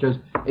carriers such as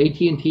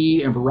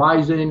AT&T and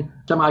Verizon,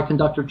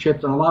 semiconductor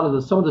chips,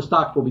 and some of the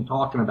stocks we'll be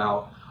talking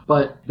about.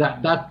 But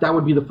that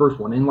would be the first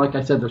one. And like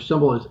I said, their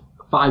symbol is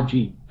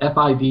 5G,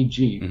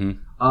 FIVG.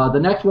 The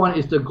next one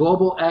is the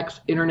Global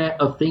X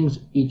Internet of Things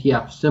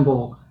ETF,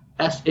 symbol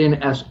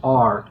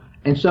SNSR.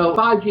 And so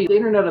 5G, the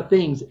Internet of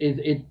Things,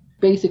 is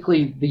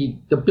basically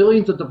the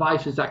billions of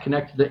devices that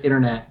connect to the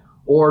internet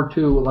or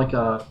to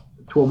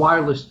a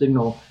wireless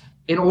signal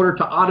in order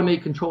to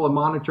automate, control, and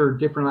monitor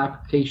different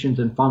applications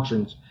and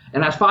functions.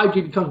 And as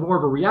 5G becomes more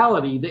of a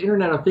reality, the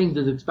Internet of Things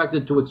is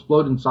expected to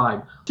explode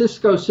inside.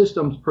 Cisco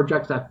Systems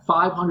projects that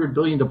 500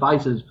 billion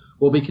devices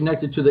will be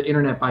connected to the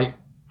internet by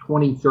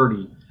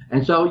 2030.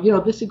 And so,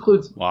 this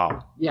includes,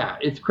 yeah,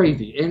 it's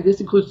crazy. And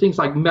this includes things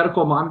like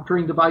medical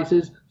monitoring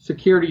devices,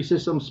 security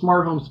systems,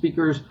 smart home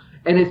speakers.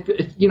 And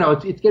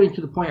it's getting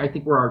to the point, I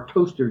think, where our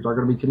toasters are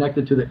going to be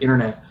connected to the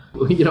internet.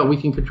 We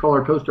can control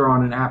our toaster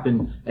on an app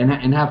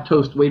and have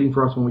toast waiting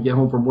for us when we get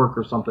home from work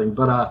or something.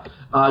 But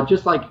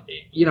just like,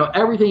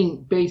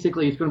 everything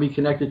basically is going to be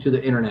connected to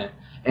the internet.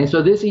 And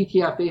so this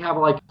ETF, they have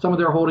some of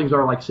their holdings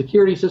are like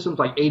security systems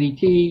like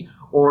ADT,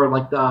 or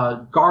like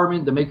the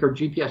Garmin, the maker of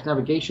GPS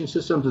navigation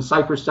systems, and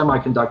Cypress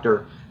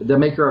Semiconductor, the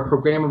maker of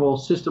programmable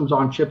systems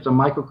on chips and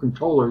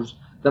microcontrollers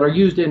that are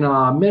used in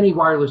many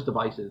wireless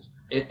devices.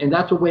 And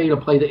that's a way to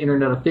play the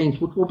Internet of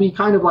Things, which will be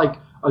kind of like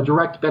a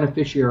direct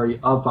beneficiary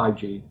of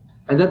 5G.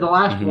 And then the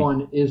last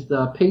one is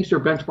the Pacer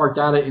Benchmark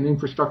Data and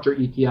Infrastructure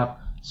ETF,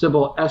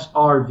 symbol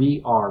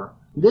SRVR.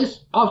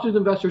 This offers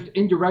investors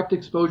indirect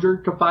exposure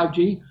to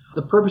 5G.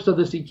 The purpose of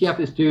this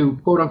ETF is to,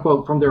 quote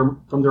unquote, from their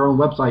own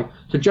website,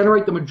 to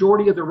generate the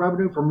majority of their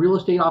revenue from real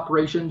estate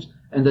operations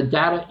and the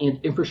data and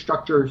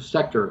infrastructure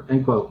sector,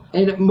 end quote.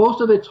 And most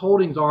of its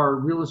holdings are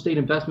real estate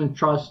investment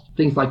trusts,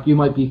 things like you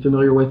might be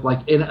familiar with,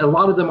 and a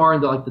lot of them are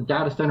in the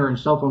data center and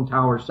cell phone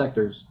tower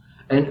sectors.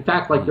 And in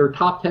fact, their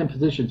top 10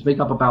 positions make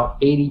up about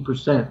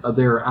 80% of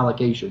their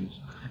allocations.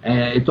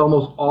 And it's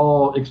almost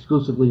all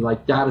exclusively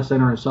data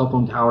center and cell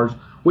phone towers,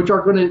 which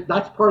are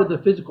that's part of the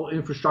physical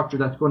infrastructure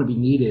that's going to be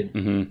needed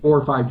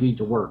for 5G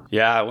to work.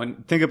 Yeah,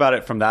 think about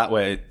it from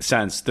that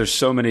sense, there's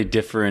so many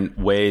different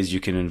ways you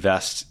can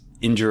invest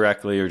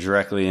indirectly or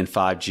directly in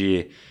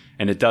 5G.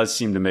 And it does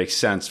seem to make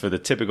sense for the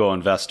typical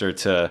investor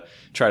to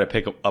try to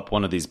pick up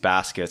one of these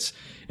baskets.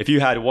 If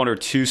you had one or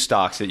two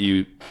stocks that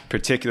you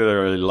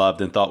particularly loved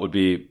and thought would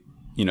be,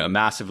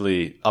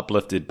 massively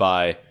uplifted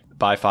by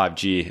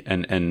 5G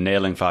and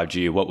nailing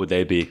 5G, what would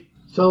they be?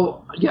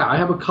 So, yeah, I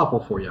have a couple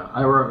for you,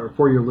 or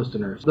for your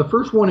listeners. The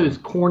first one is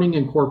Corning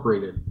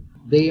Incorporated.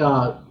 They,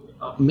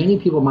 many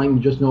people might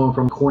just know them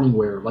from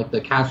Corningware, like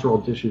the casserole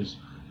dishes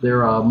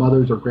their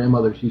mothers or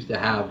grandmothers used to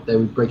have. They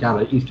would break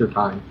out at Easter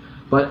time.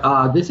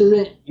 But this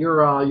isn't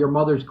your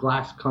mother's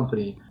glass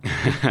company.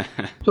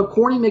 So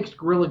Corning makes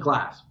Gorilla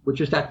Glass,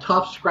 which is that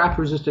tough,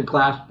 scratch-resistant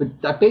glass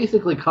that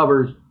basically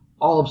covers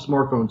all of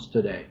smartphones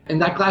today.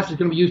 And that glass is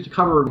going to be used to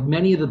cover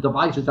many of the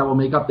devices that will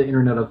make up the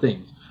Internet of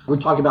Things. We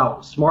talk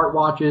about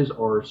smartwatches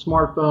or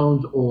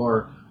smartphones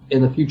or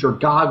in the future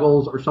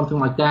goggles or something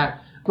like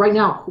that. Right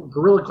now,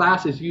 Gorilla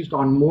Glass is used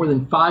on more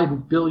than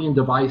 5 billion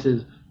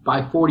devices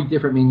by 40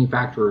 different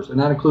manufacturers. And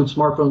that includes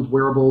smartphones,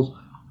 wearables,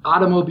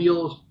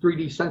 automobiles,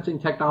 3D sensing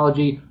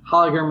technology,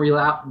 hologram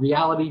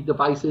reality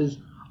devices,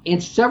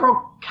 and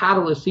several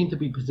catalysts seem to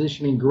be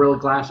positioning Gorilla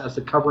Glass as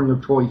the covering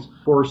of choice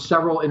for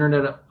several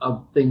Internet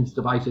of Things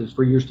devices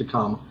for years to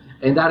come.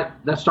 And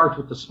that starts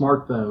with the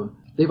smartphone.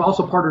 They've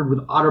also partnered with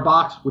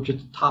OtterBox, which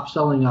is the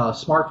top-selling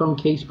smartphone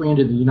case brand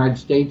in the United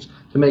States,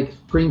 to make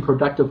screen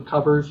protective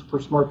covers for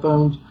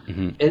smartphones.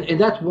 Mm-hmm.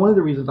 And that's one of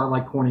the reasons I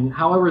like Corning.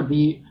 However,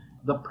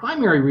 the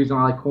primary reason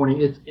I like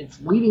Corning is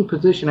its leading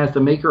position as the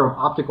maker of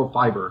optical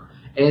fiber.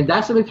 And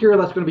that's the material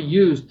that's going to be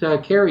used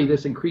to carry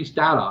this increased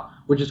data,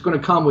 which is going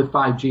to come with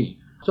 5G.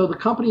 So the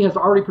company has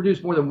already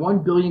produced more than 1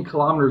 billion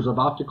kilometers of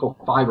optical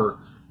fiber.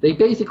 They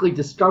basically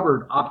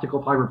discovered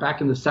optical fiber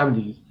back in the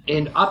 70s.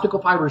 And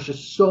optical fiber is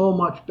just so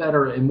much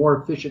better and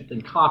more efficient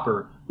than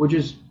copper, which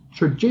is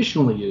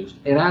traditionally used.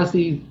 And as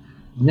these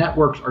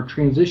networks are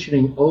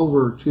transitioning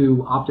over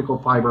to optical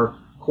fiber,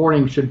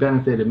 Corning should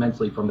benefit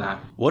immensely from that.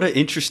 What an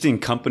interesting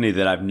company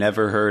that I've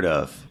never heard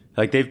of.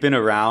 Like, they've been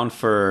around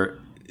for,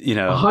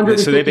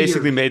 so they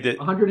basically years. made it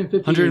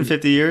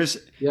 150 years.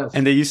 Yes.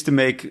 And they used to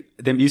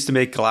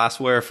make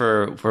glassware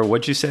for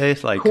what'd you say?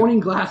 Like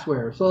Corning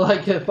glassware. So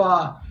like if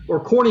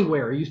or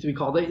Corningware it used to be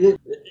called.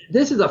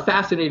 This is a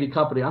fascinating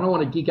company. I don't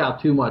want to geek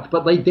out too much,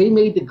 but they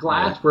made the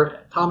glass for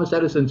Thomas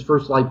Edison's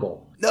first light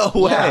bulb. No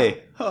way.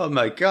 Yeah. Oh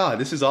my God,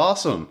 this is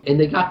awesome. And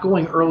they got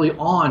going early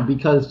on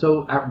because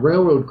at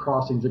railroad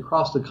crossings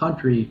across the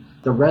country,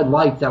 the red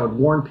lights that would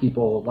warn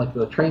people like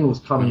the train was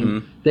coming,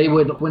 mm-hmm. They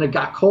would, when it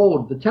got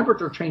cold, the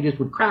temperature changes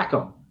would crack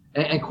them.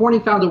 And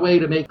Corning found a way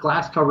to make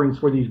glass coverings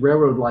for these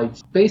railroad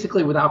lights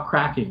basically without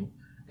cracking.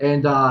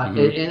 And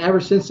and ever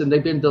since then,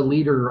 they've been the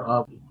leader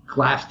of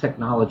glass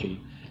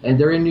technology. And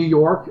they're in New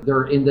York.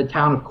 They're in the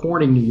town of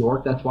Corning, New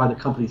York. That's why the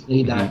company's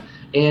named that.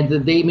 And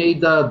they made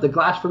the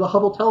glass for the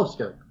Hubble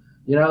telescope.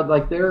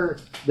 Like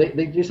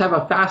they just have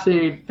a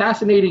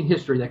fascinating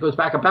history that goes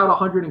back about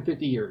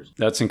 150 years.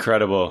 That's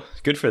incredible.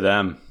 Good for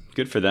them.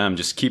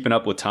 Just keeping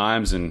up with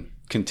times and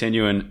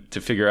continuing to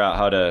figure out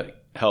how to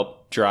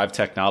help drive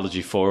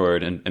technology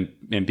forward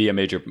and be a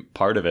major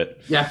part of it.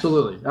 Yeah,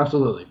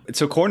 absolutely.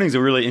 So Corning's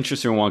a really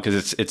interesting one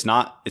because it's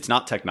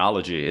not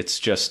technology.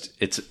 It's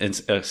an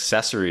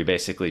accessory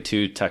basically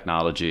to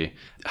technology.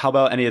 How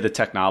about any of the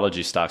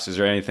technology stocks? Is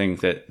there anything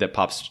that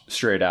pops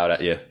straight out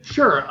at you?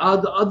 Sure.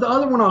 The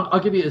other one I'll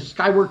give you is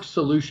Skyworks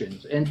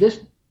Solutions, and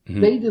this. Mm-hmm.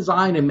 They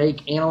design and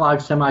make analog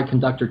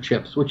semiconductor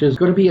chips, which is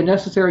going to be a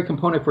necessary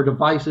component for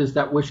devices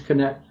that wish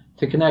to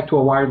connect to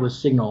a wireless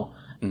signal.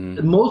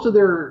 Mm-hmm. Most of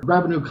their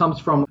revenue comes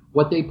from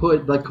what they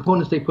put, like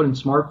components they put in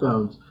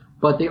smartphones,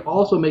 but they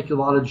also make a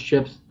lot of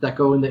chips that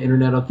go in the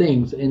Internet of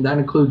Things, and that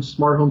includes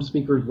smart home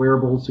speakers,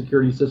 wearables,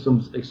 security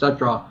systems,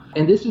 etc.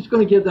 And this is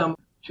going to give them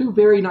two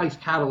very nice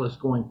catalysts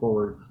going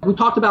forward. We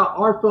talked about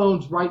our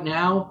phones right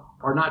now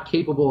are not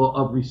capable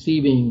of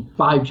receiving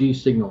 5G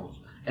signals,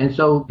 and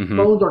so mm-hmm.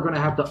 phones are going to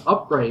have to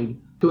upgrade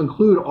to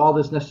include all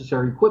this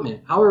necessary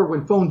equipment. However,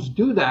 when phones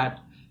do that,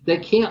 they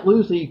can't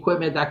lose the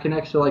equipment that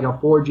connects to like a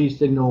 4G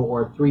signal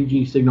or a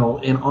 3G signal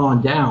and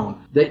on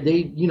down.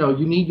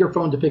 You need your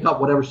phone to pick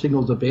up whatever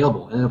signal is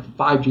available. And if a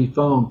 5G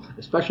phone,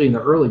 especially in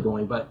the early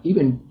going, but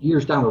even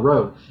years down the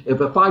road,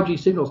 if a 5G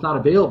signal is not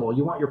available,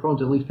 you want your phone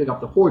to at least pick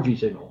up the 4G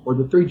signal or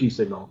the 3G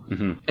signal.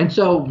 Mm-hmm. And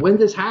so when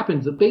this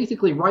happens,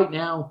 basically right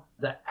now,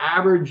 the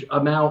average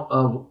amount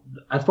of,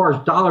 as far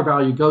as dollar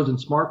value goes in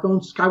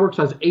smartphones, Skyworks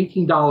has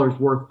 $18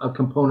 worth of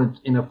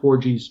components in a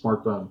 4G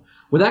smartphone.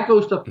 When that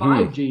goes to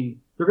 5G,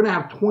 they're going to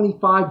have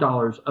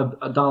 $25 of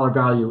a dollar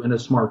value in a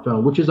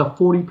smartphone, which is a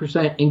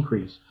 40%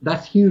 increase.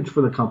 That's huge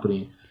for the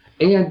company.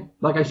 And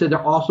like I said,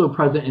 they're also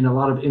present in a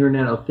lot of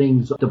Internet of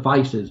Things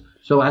devices.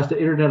 So as the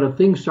Internet of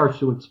Things starts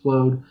to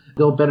explode,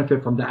 they'll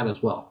benefit from that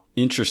as well.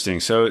 Interesting.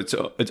 So it's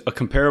a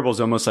comparable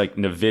is almost like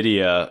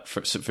NVIDIA.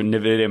 For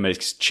NVIDIA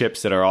makes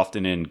chips that are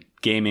often in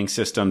gaming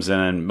systems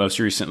and most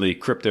recently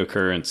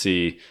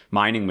cryptocurrency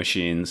mining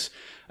machines.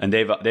 And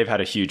they've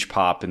had a huge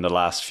pop in the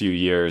last few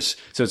years.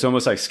 So it's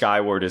almost like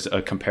Skyward is a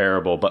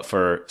comparable, but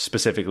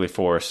specifically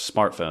for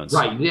smartphones.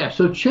 Right. Yeah.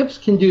 So chips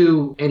can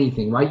do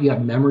anything, right? You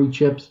have memory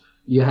chips.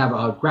 You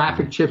have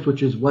graphic chips,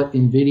 which is what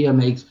NVIDIA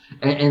makes.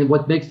 And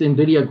what makes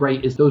NVIDIA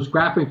great is those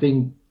graphic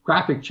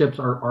chips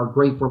are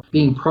great for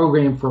being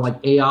programmed for like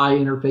AI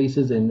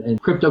interfaces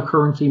and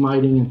cryptocurrency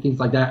mining and things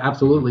like that.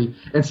 Absolutely.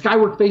 And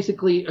Skyworks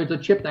basically is a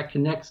chip that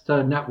connects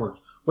to networks.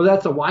 Whether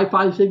that's a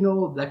Wi-Fi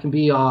signal, that can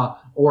be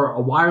or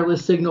a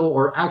wireless signal,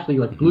 or actually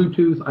like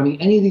Bluetooth. I mean,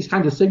 any of these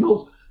kinds of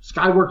signals,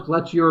 Skyworks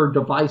lets your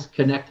device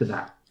connect to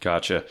that.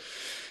 Gotcha.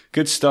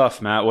 Good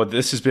stuff, Matt. Well,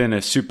 this has been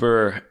a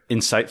super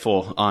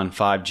insightful on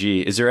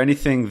 5G. Is there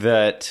anything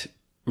that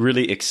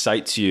really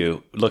excites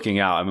you looking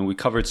out? I mean, we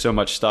covered so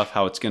much stuff,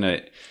 how it's going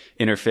to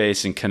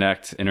interface and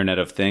connect Internet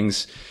of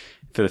Things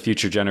for the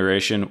future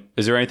generation.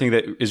 Is there anything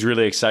that is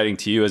really exciting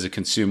to you as a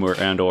consumer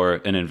and or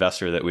an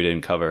investor that we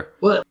didn't cover?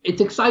 Well,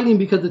 it's exciting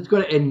because it's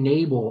going to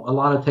enable a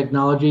lot of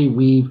technology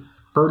we've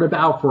heard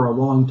about for a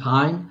long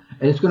time.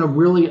 And it's going to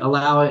really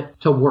allow it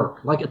to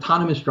work, like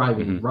autonomous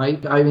driving,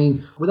 right? I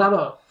mean,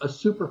 without a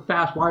super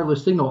fast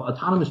wireless signal,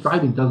 autonomous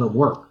driving doesn't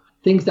work.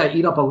 Things that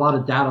eat up a lot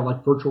of data,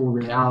 like virtual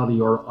reality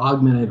or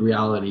augmented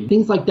reality,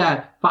 things like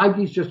that,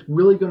 5G is just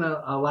really going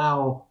to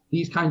allow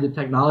these kinds of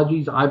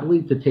technologies, I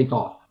believe, to take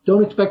off.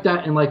 Don't expect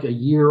that in like a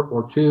year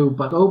or two,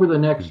 but over the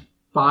next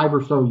 5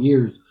 or so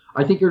years,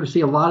 I think you're going to see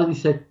a lot of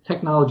these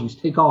technologies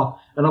take off.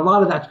 And a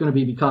lot of that's going to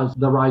be because of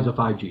the rise of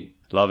 5G.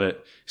 Love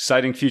it.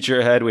 Exciting future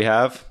ahead we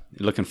have.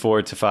 Looking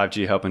forward to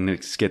 5G helping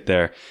us get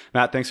there.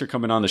 Matt, thanks for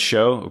coming on the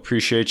show.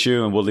 Appreciate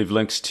you. And we'll leave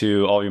links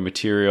to all your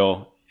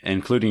material,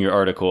 including your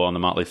article on the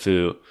Motley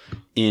Fool,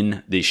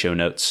 in the show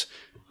notes.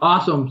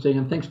 Awesome,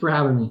 Sam. Thanks for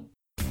having me.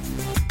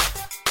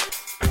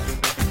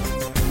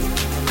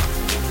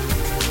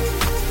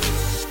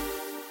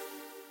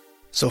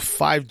 So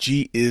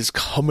 5G is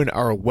coming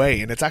our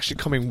way, and it's actually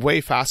coming way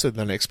faster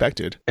than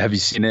expected. Have you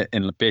seen it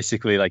in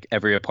basically like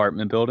every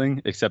apartment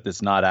building, except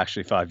it's not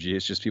actually 5G.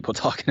 It's just people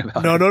talking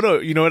about it. No.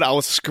 You know what? I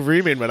was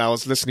screaming when I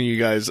was listening to you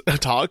guys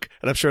talk,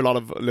 and I'm sure a lot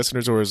of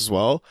listeners were as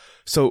well.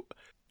 So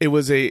it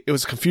was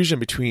confusion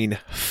between,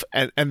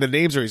 and the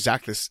names are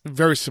exactly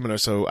very similar,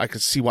 so I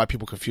could see why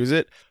people confuse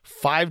it.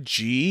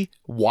 5G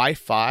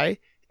Wi-Fi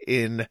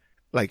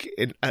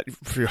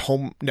for your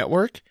home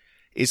network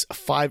is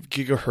 5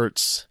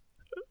 gigahertz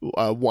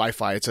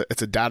Wi-Fi.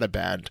 It's a data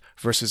band,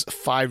 versus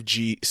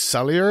 5G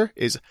cellular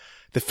is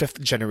the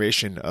 5th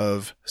generation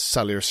of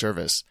cellular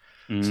service.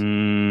 So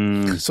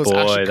it's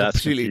actually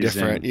completely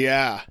different.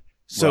 Yeah.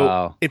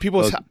 So in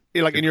people's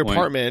in your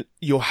apartment,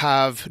 you'll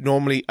have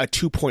normally a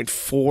 2.4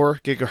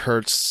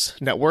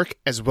 gigahertz network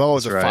as well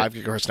as a 5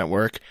 gigahertz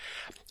network.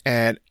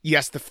 And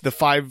yes, the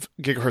 5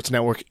 gigahertz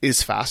network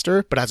is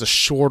faster, but has a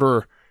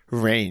shorter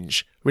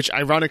range, which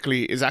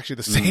ironically is actually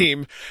the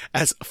same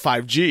as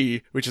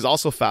 5G, which is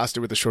also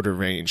faster with a shorter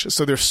range.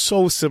 So they're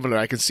so similar.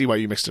 I can see why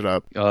you mixed it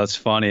up. Oh, that's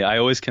funny. I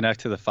always connect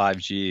to the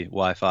 5G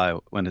Wi-Fi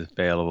when it's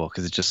available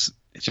because it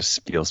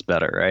just feels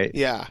better, right?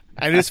 Yeah,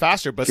 and it is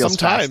faster. But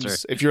sometimes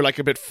faster. If you're like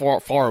a bit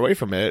far away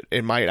from it,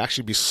 it might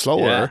actually be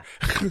slower.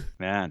 Yeah.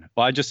 Man,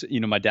 well, I just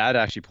my dad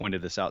actually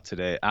pointed this out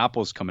today.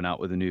 Apple's coming out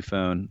with a new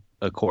phone,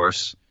 of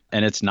course,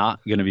 and it's not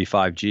going to be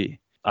 5G.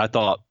 I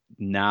thought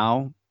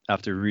now,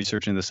 after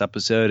researching this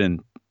episode and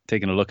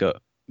taking a look at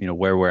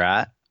where we're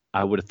at,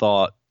 I would have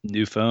thought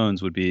new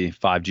phones would be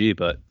 5G,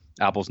 but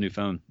Apple's new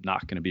phone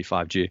not going to be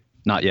 5G,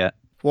 not yet.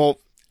 Well,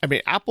 I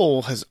mean,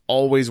 Apple has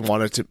always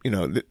wanted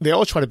to, they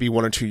always try to be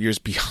 1 or 2 years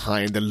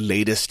behind the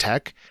latest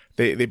tech.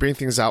 They bring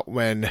things out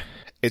when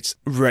it's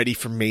ready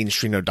for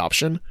mainstream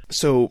adoption.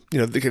 So,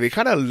 they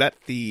kind of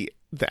let the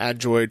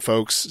Android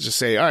folks just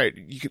say, all right,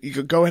 you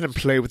could go ahead and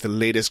play with the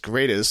latest,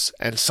 greatest.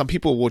 And some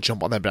people will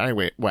jump on that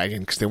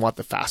bandwagon because they want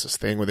the fastest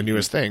thing or the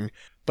newest thing.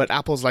 But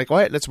Apple's like, all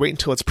right, let's wait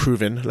until it's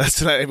proven.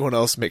 Let's let everyone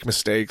else make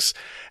mistakes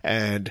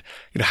and,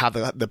 have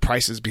the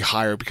prices be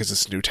higher because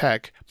it's new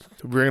tech.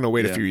 We're going to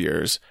wait a few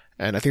years.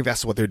 And I think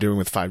that's what they're doing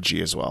with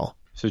 5G as well.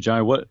 So,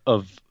 Johnny, what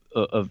of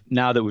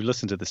now that we've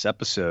listened to this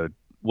episode,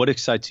 what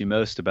excites you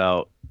most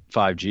about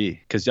 5G?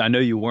 Because I know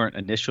you weren't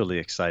initially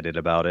excited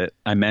about it.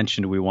 I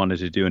mentioned we wanted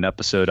to do an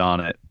episode on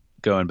it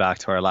going back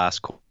to our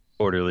last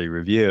quarterly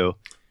review.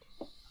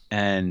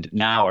 And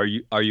now,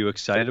 are you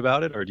excited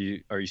about it, or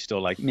are you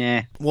still like,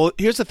 meh? Well,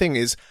 here's the thing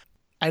is,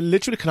 I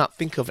literally cannot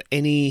think of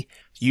any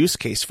use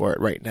case for it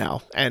right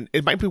now. And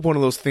it might be one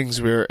of those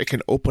things where it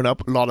can open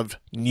up a lot of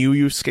new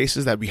use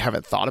cases that we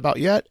haven't thought about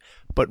yet.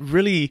 But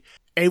really,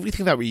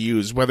 everything that we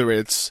use, whether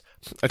it's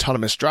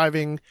autonomous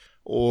driving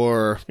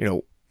or,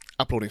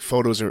 uploading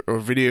photos or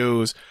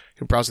videos,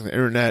 browsing the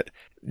internet,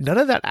 none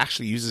of that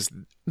actually uses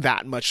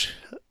that much,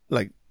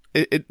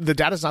 the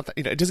data's not that,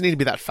 it doesn't need to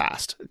be that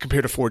fast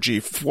compared to 4G.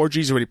 4G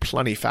is already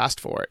plenty fast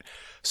for it.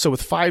 So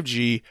with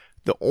 5G,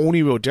 the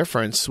only real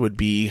difference would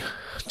be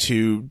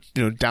to,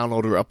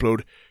 download or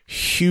upload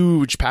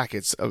huge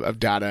packets of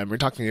data. And we're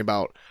talking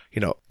about,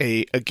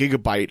 a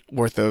gigabyte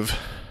worth of,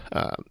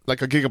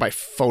 like a gigabyte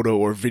photo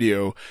or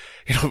video,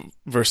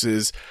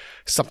 versus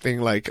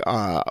something like,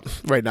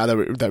 right now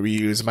that we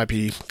use, it might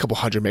be a couple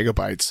hundred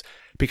megabytes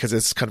because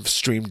it's kind of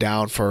streamed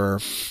down for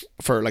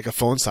like a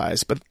phone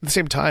size. But at the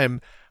same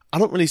time, I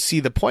don't really see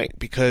the point,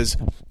 because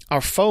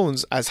our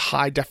phones, as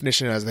high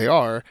definition as they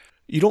are,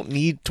 you don't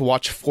need to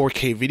watch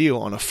 4K video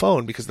on a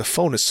phone because the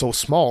phone is so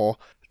small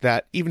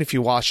that even if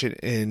you watch it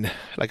in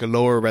like a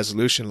lower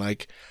resolution,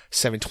 like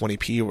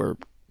 720p or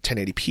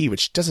 1080p,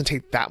 which doesn't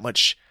take that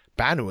much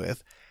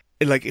bandwidth,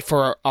 like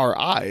for our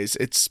eyes,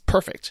 it's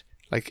perfect.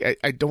 Like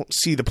I don't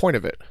see the point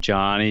of it.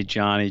 Johnny,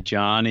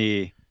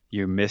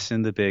 you're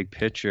missing the big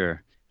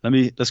picture.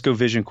 Let's go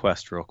Vision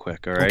Quest real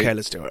quick, all right? Okay,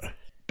 let's do it.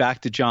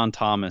 Back to John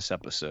Thomas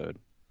episode.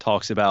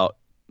 Talks about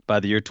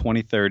by the year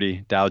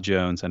 2030, Dow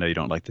Jones, I know you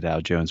don't like the Dow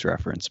Jones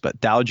reference, but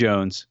Dow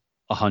Jones,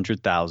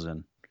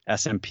 100,000.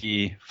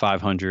 S&P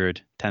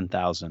 500,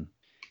 10,000.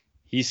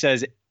 He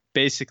says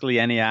basically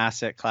any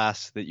asset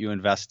class that you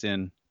invest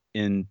in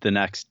the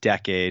next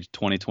decade,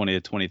 2020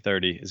 to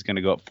 2030, is going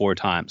to go up 4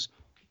 times.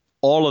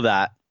 All of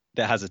that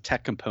has a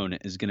tech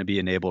component is going to be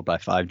enabled by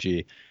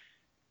 5G.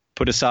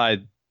 Put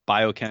aside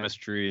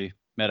biochemistry,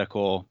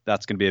 medical,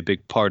 that's going to be a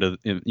big part of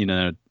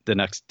the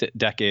next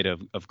decade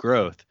of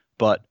growth.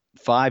 But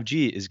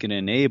 5G is going to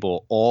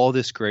enable all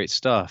this great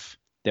stuff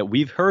that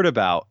we've heard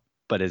about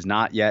but is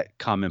not yet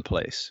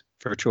commonplace.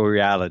 Virtual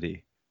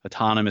reality,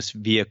 autonomous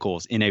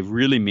vehicles in a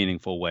really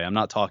meaningful way. I'm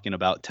not talking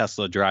about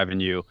Tesla driving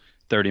you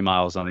 30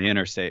 miles on the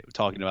interstate. We're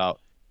talking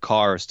about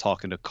cars,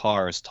 talking to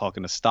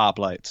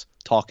stoplights,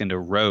 talking to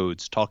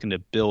roads, talking to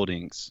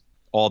buildings.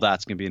 All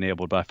that's going to be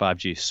enabled by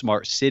 5G.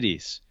 Smart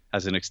cities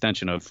as an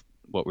extension of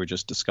what we're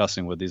just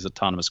discussing with these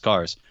autonomous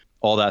cars.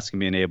 All that's going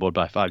to be enabled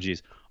by 5G.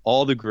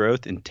 All the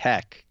growth in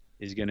tech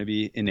is going to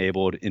be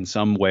enabled in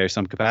some way or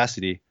some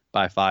capacity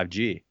by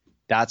 5G.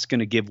 That's going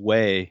to give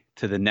way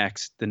to the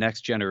next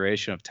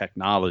generation of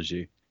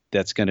technology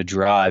that's going to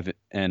drive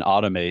and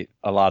automate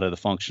a lot of the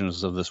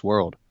functions of this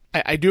world.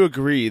 I do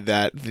agree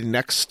that the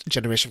next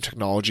generation of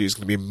technology is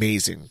going to be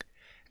amazing,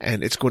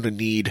 and it's going to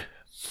need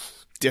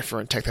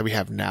different tech that we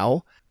have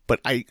now. But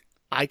I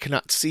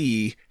cannot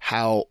see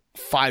how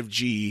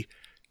 5G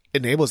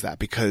enables that,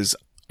 because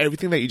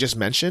everything that you just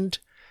mentioned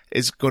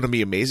is going to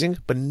be amazing,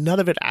 but none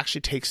of it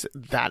actually takes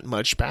that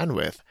much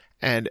bandwidth.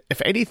 And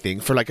if anything,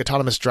 for like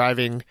autonomous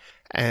driving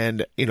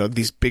and,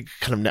 these big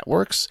kind of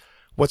networks,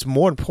 what's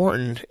more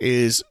important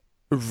is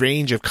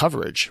range of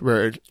coverage,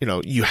 where,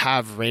 you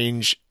have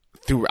range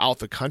throughout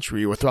the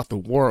country or throughout the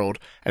world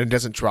and it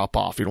doesn't drop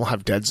off. You don't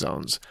have dead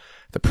zones.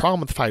 The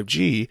problem with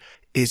 5G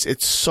is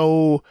it's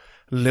so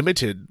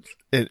limited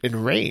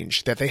in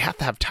range that they have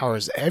to have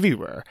towers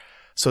everywhere.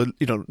 So,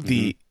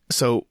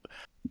 so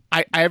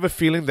I have a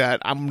feeling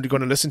that I'm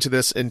going to listen to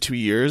this in 2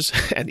 years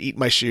and eat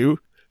my shoe,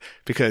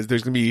 because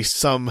there's going to be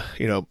some,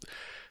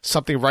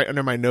 something right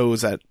under my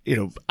nose that,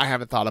 I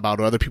haven't thought about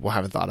or other people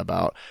haven't thought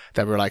about,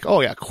 that we're like,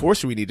 oh yeah, of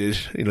course we needed,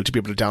 to be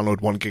able to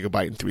download 1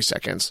 gigabyte in 3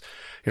 seconds,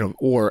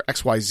 or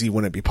XYZ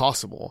wouldn't be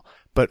possible.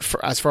 But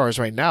as far as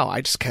right now,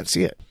 I just can't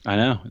see it. I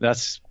know.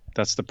 That's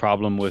the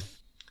problem with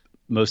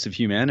most of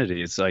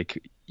humanity. It's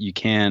like you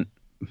can't,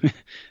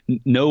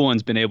 no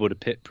one's been able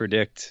to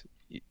predict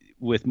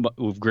with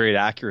great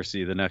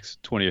accuracy the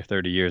next 20 or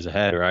 30 years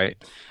ahead, right?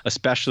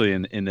 Especially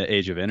in the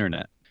age of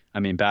internet. I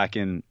mean, back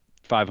in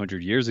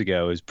 500 years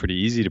ago, it was pretty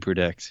easy to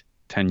predict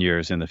 10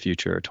 years in the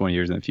future or 20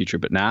 years in the future.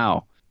 But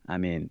now, I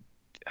mean,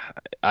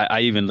 I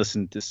even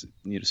listened to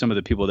some of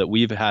the people that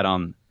we've had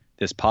on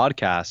this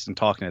podcast and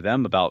talking to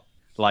them about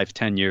life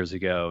 10 years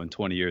ago and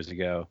 20 years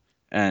ago.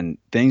 And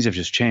things have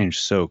just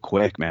changed so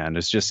quick, man.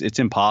 It's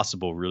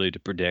impossible really to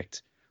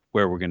predict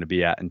where we're going to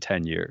be at in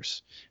 10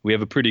 years. We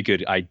have a pretty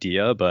good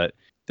idea, but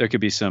there could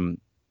be some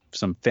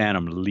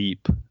phantom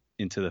leap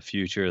into the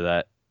future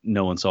that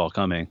no one saw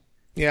coming.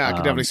 Yeah, I can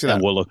definitely see that.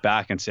 And we'll look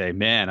back and say,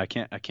 man, I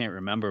can't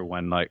remember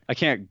when, I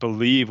can't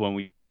believe when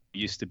we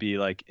used to be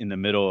like in the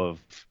middle of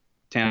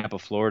Tampa,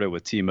 Florida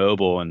with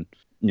T-Mobile and,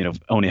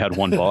 only had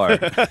one bar.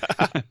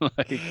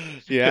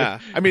 Yeah.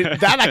 I mean,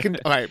 that I can,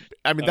 I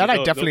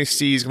definitely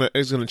see is going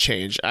to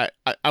change.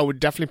 I would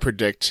definitely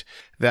predict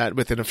that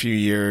within a few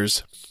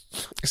years,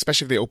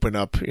 especially if they open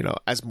up,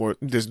 as more,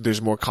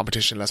 there's more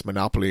competition, less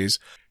monopolies,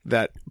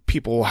 that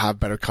people will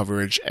have better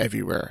coverage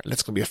everywhere. And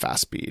it's going to be a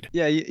fast speed.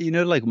 Yeah.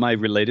 Like my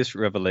latest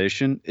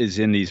revelation is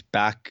in these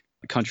back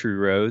country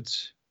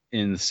roads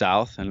in the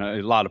South and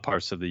a lot of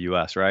parts of the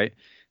US, right?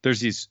 There's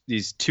these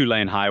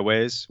 2-lane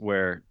highways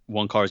where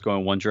one car is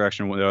going one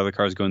direction, the other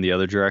car is going the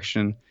other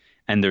direction.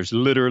 And there's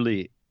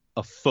literally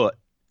a foot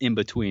in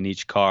between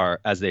each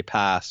car as they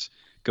pass,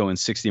 going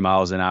 60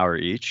 miles an hour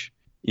each,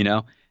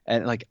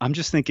 And I'm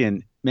just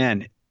thinking,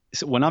 man,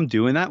 so when I'm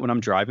doing that, when I'm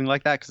driving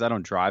like that, because I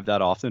don't drive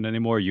that often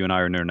anymore, you and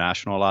I are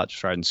international a lot,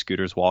 just riding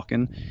scooters,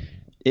 walking,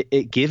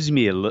 it gives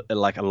me a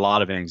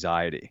lot of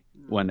anxiety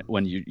when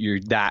you're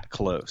that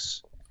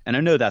close. And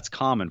I know that's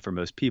common for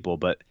most people,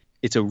 but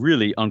it's a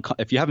really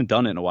if you haven't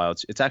done it in a while,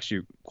 it's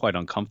actually quite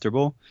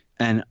uncomfortable.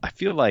 And I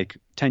feel like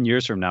 10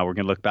 years from now, we're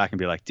going to look back and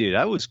be like, dude,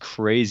 that was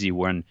crazy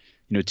when,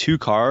 2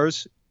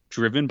 cars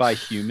driven by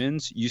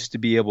humans used to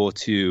be able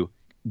to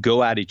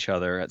go at each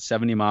other at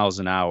 70 miles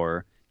an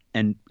hour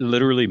and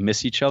literally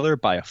miss each other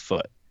by a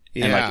foot.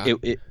 Yeah. And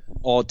it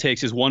all it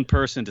takes is one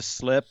person to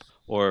slip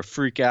or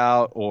freak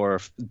out or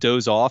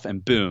doze off,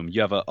 and boom, you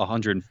have a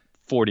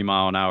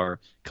 140-mile-an-hour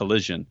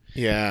collision.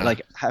 Yeah.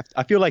 Like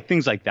I feel like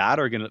things like that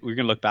we're gonna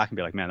look back and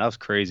be like, man, that was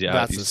crazy.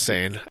 That's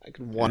insane. I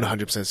can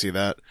 100% see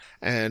that.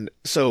 And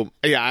so,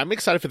 yeah, I'm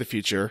excited for the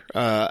future.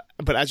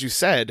 But as you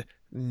said,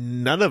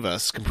 none of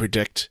us can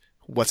predict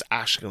what's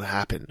actually going to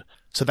happen.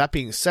 So that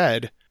being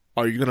said,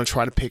 are you going to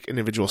try to pick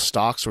individual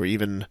stocks or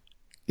even,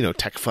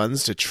 tech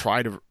funds to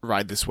try to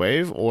ride this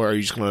wave? Or are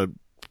you just going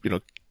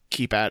to,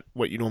 keep at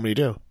what you normally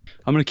do?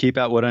 I'm going to keep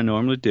at what I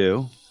normally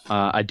do.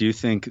 I do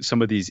think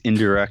some of these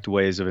indirect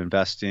ways of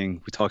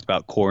investing, we talked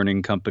about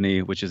Corning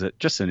Company, which is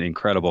just an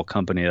incredible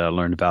company that I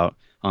learned about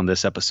on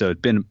this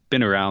episode.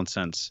 Been around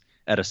since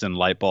Edison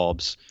light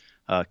bulbs,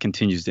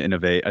 continues to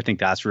innovate. I think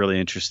that's really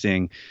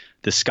interesting.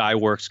 The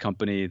Skyworks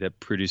company that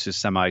produces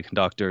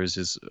semiconductors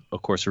is,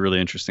 of course, a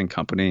really interesting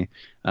company.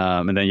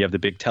 And then you have the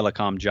big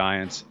telecom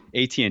giants.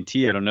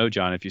 AT&T, I don't know,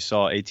 John, if you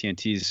saw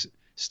AT&T's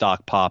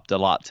stock popped a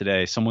lot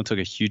today. Someone took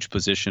a huge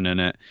position in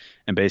it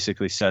and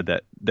basically said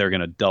that they're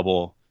going to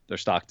double. Their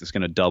stock is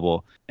going to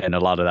double. And a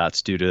lot of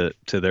that's due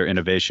to their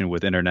innovation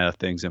with Internet of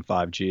Things and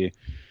 5G.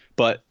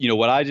 But,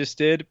 what I just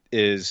did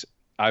is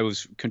I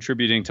was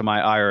contributing to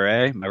my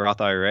IRA, my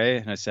Roth IRA,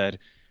 and I said,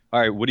 all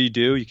right, what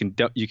do? You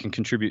can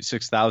contribute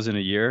 $6,000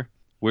 a year.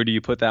 Where do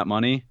you put that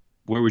money?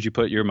 Where would you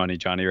put your money,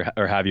 Johnny,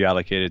 or have you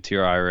allocated to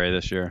your IRA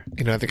this year?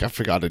 I think I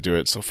forgot to do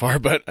it so far,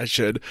 but I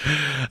should.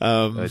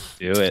 Let's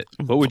do it.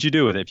 What would you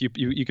do with it? If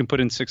you can put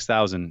in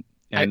 $6,000,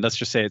 and let's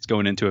just say it's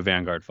going into a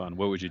Vanguard fund,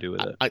 what would you do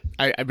with it?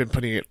 I've been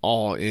putting it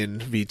all in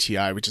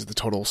VTI, which is the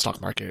total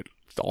stock market,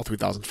 all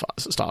 3,000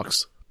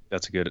 stocks.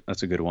 That's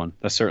a good one.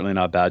 That's certainly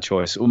not a bad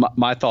choice. Well,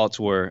 my thoughts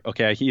were,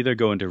 okay, I can either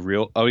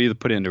I'll either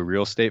put it into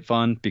real estate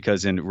fund,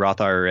 because in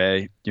Roth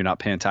IRA, you're not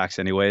paying tax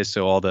anyways.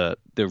 So all the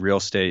real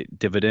estate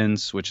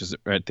dividends, which is,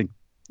 I think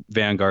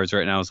Vanguard's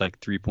right now is like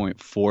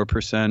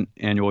 3.4%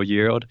 annual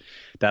yield,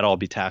 that'll all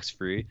be tax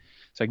free.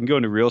 So I can go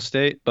into real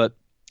estate, but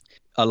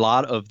a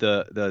lot of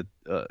the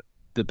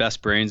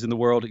best brains in the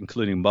world,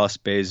 including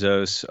Musk,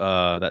 Bezos,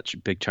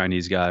 that big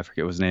Chinese guy, I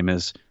forget what his name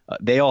is,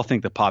 they all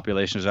think the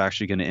populations are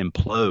actually going to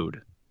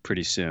implode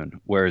pretty soon.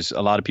 Whereas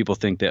a lot of people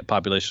think that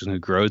population is going to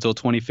grow till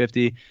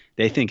 2050.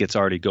 They think it's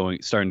already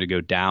starting to go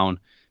down,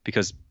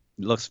 because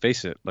let's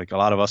face it, like a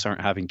lot of us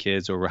aren't having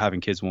kids, or we're having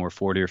kids when we're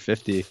 40 or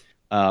 50,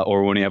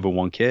 or when we have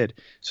one kid.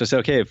 So I said,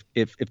 okay,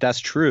 if that's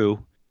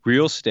true,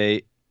 real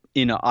estate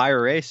in an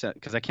IRA set,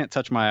 because I can't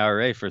touch my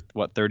IRA for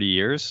 30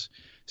 years.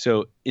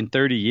 So in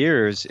 30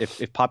 years,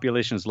 if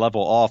populations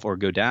level off or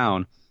go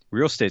down,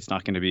 real estate's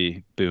not going to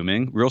be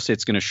booming. Real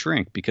estate's going to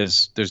shrink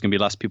because there's going to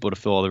be less people to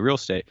fill all the real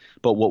estate.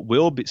 But what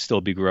will still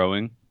be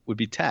growing would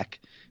be tech,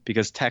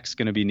 because tech's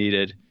going to be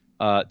needed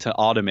to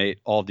automate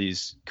all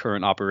these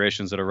current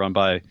operations that are run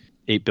by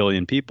 8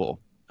 billion people.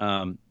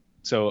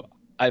 So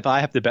if I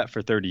have to bet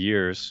for 30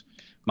 years,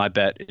 my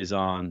bet is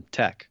on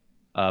tech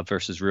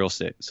versus real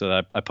estate.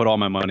 So I put all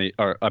my money,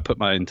 or I put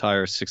my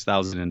entire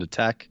 6,000 into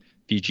tech.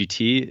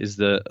 VGT is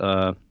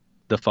the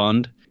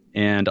fund.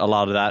 And a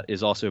lot of that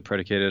is also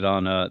predicated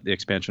on the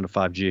expansion of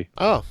 5G.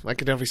 Oh, I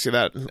can definitely see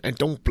that. And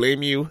don't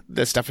blame you.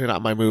 That's definitely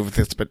not my move.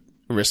 It's a bit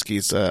risky.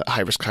 It's a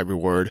high risk, high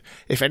reward.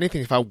 If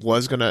anything, if I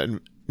was going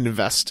to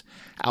invest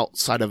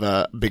outside of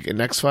a big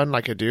index fund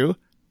like I do,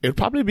 it would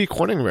probably be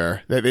Corning.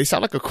 They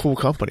sound like a cool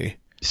company.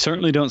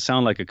 Certainly don't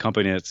sound like a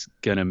company that's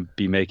going to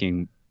be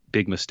making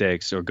big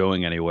mistakes or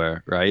going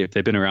anywhere, right? If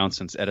they've been around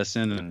since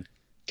Edison and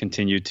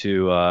continue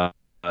to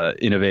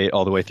innovate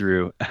all the way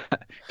through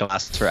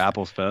glasses for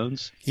Apple's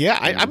phones. Yeah,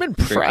 I'm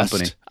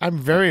impressed. I'm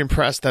very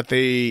impressed that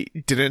they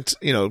didn't,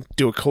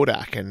 do a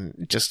Kodak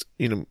and just,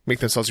 make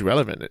themselves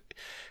irrelevant.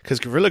 Because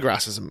Gorilla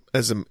Glass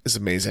is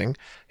amazing,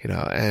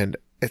 and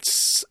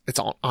it's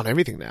on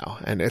everything now,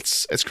 and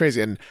it's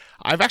crazy. And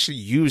I've actually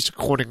used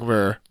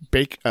Corningware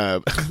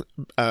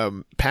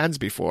pans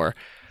before.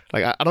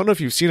 Like, I don't know if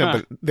you've seen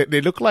them, but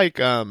they look like,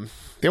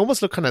 they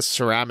almost look kind of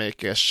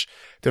ceramic-ish.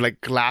 They're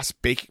like glass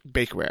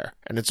bakeware,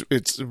 and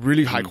it's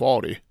really high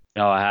quality.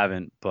 No, I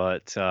haven't,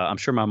 but I'm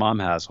sure my mom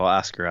has. I'll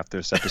ask her after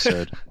this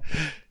episode.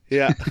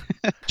 Yeah.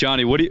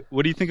 Johnny, what do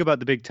you think about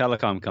the big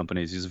telecom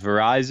companies? Is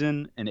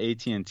Verizon and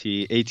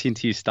AT&T.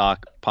 AT&T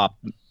stock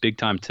popped big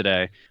time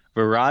today.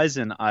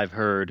 Verizon, I've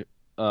heard,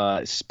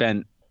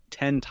 spent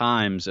 10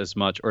 times as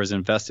much, or has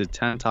invested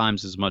 10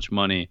 times as much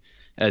money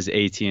as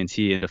AT&T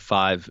into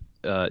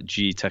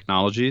 5G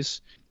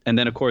technologies. And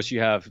then, of course,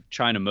 you have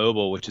China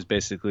Mobile, which is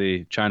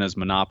basically China's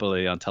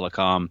monopoly on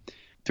telecom.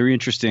 3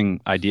 interesting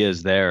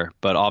ideas there,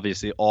 but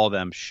obviously all of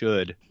them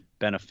should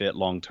benefit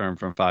long-term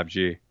from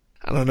 5G.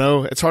 I don't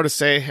know. It's hard to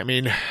say. I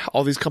mean,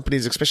 all these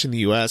companies, especially in the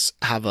U.S.,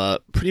 have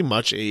pretty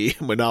much a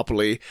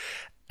monopoly.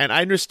 And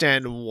I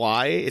understand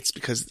why. It's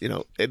because,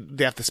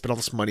 they have to spend all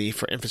this money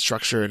for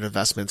infrastructure and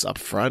investments up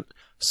front.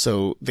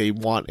 So they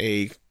want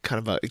a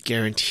kind of a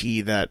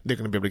guarantee that they're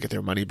going to be able to get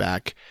their money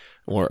back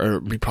or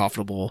be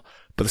profitable.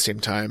 But at the same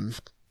time,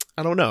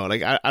 I don't know.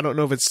 Like, I don't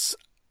know if it's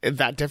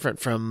that different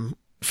from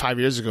 5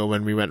 years ago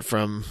when we went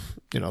from,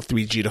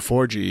 3G to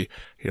 4G.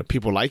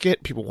 People like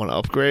it. People want to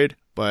upgrade.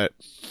 But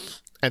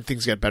and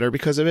things get better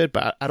because of it,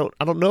 but I don't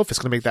know if it's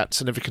going to make that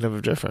significant of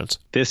a difference.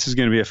 This is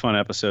going to be a fun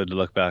episode to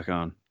look back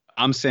on.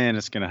 I'm saying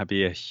it's going to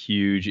be a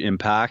huge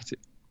impact.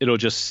 It'll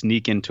just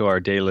sneak into our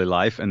daily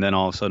life, and then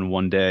all of a sudden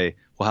one day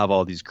we'll have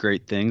all these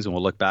great things, and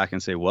we'll look back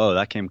and say, "Whoa,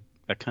 that kind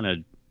of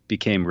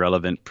became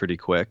relevant pretty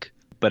quick."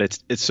 But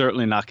it's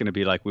certainly not going to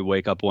be like we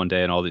wake up one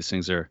day and all these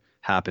things are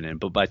happening.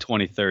 But by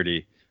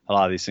 2030, a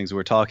lot of these things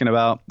we're talking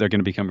about, they're going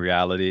to become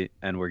reality,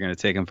 and we're going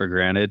to take them for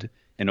granted.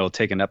 And it'll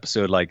take an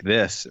episode like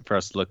this for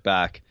us to look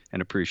back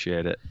and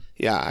appreciate it.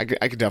 Yeah, I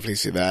could definitely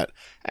see that.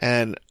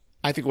 And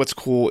I think what's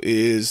cool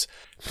is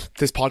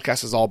this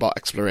podcast is all about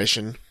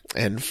exploration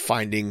and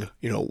finding,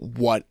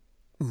 what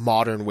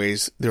modern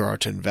ways there are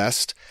to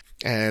invest.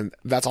 And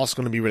that's also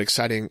going to be really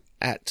exciting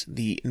at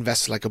the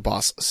Invest Like a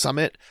Boss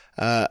Summit.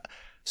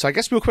 So I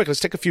guess real quick, let's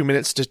take a few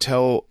minutes to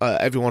tell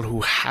everyone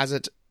who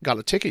hasn't got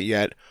a ticket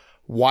yet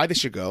why they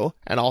should go,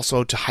 and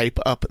also to hype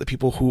up the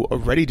people who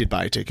already did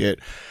buy a ticket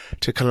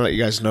to kind of let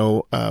you guys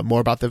know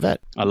more about the event.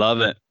 I love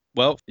it.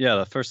 Well,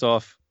 yeah, first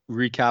off,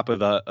 recap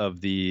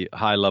of the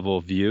high level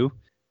view.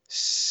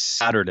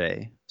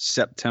 Saturday,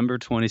 September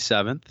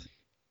 27th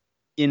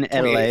in 28th.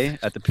 LA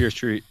at the Pier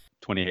Street.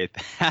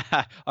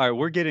 28th. All right,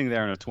 we're getting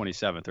there on the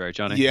 27th, right,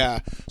 Johnny? Yeah.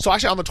 So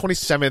actually on the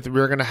 27th,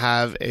 we're going to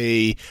have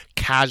a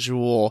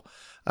casual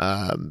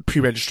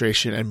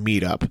pre-registration and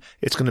meetup.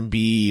 It's going to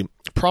be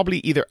probably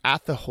either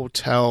at the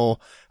hotel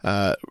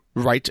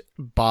right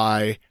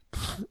by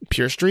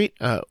Pier Street.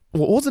 What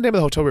was the name of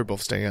the hotel we were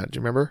both staying at? Do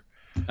you remember?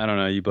 I don't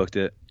know. You booked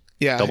it.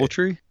 Yeah.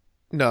 Doubletree?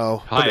 No.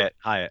 Hyatt.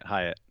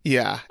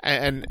 Yeah.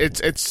 And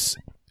it's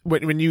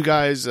when you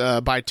guys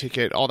buy a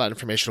ticket, all that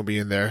information will be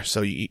in there,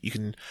 so you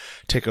can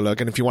take a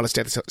look. And if you want to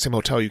stay at the same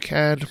hotel, you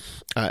can.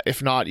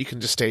 If not, you can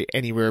just stay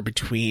anywhere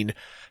between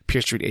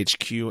Pier Street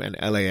HQ and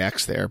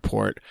LAX, the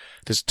airport.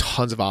 There's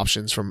tons of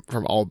options from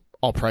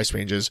all price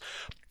ranges.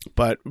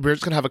 But we're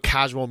just going to have a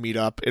casual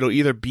meetup. It'll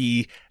either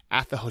be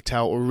at the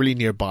hotel or really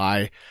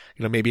nearby,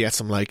 maybe at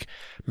some like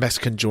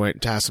Mexican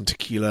joint to have some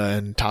tequila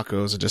and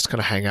tacos and just kind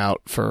of hang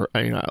out for,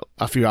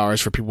 a few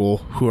hours for people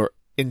who are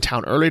in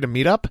town early to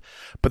meet up.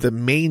 But the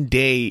main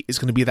day is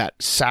going to be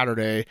that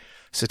Saturday,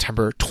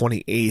 September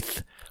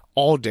 28th,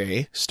 all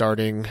day,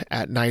 starting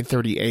at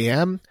 9:30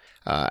 a.m.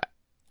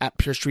 At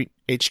Pier Street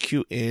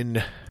HQ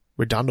in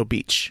Redondo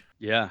Beach.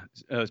 Yeah,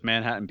 it's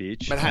Manhattan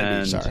Beach.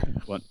 Beach, sorry.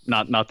 Well,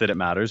 not that it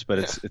matters, but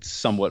it's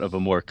somewhat of a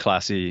more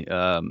classy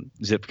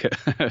zip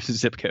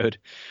code.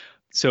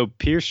 So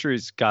Pier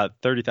Street's got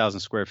 30,000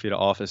 square feet of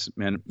office,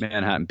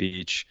 Manhattan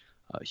Beach,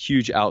 a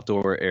huge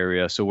outdoor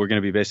area. So we're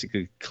going to be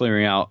basically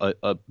clearing out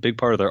a big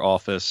part of their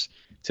office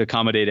to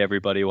accommodate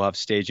everybody. We'll have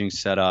staging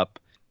set up,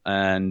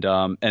 and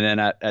then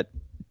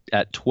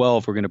at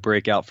 12 we're going to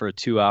break out for a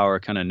 2-hour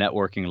kind of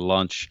networking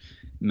lunch.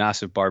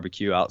 Massive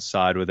barbecue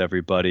outside with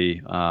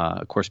everybody,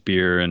 of course,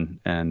 beer and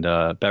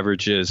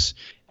beverages.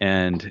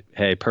 And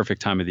hey,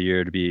 perfect time of the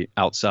year to be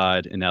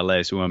outside in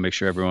LA. So we want to make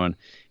sure everyone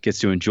gets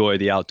to enjoy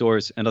the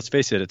outdoors. And let's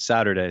face it, it's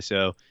Saturday,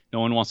 so no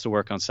one wants to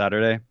work on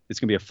Saturday. It's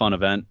gonna be a fun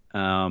event,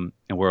 and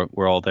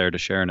we're all there to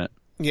share in it.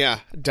 Yeah,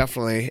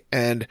 definitely.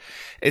 And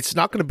it's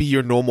not going to be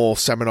your normal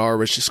seminar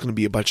where it's just going to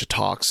be a bunch of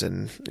talks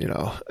and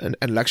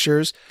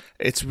lectures.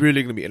 It's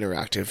really going to be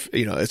interactive.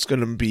 It's going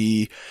to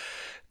be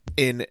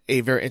in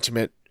a very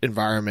intimate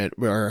environment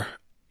where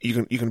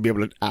you can be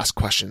able to ask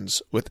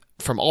questions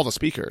from all the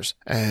speakers.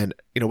 And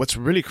what's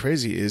really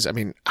crazy is,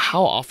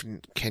 how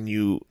often can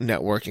you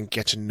network and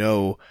get to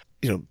know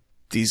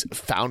these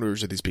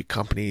founders of these big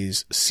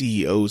companies,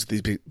 CEOs of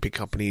these big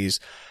companies,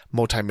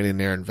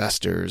 multimillionaire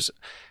investors?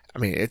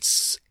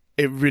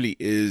 It really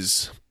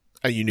is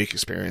a unique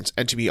experience.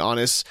 And to be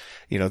honest,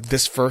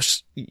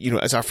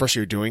 as our first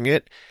year doing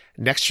it,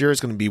 next year is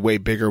going to be way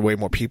bigger, way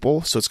more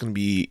people. So it's going to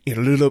be a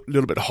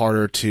little bit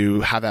harder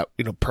to have that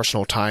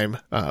personal time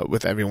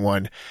with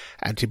everyone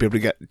and to be able to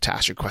get to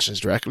ask your questions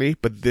directly.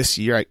 But this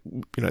year,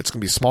 it's going to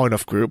be a small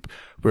enough group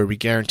where we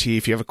guarantee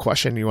if you have a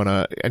question and you want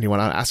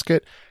to ask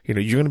it, you're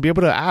going to be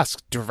able to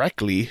ask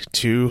directly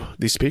to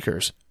these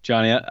speakers.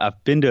 Johnny,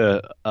 I've been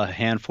to a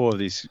handful of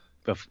these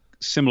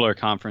similar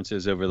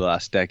conferences over the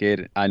last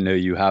decade. I know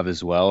you have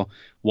as well.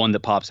 One that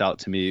pops out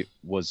to me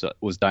was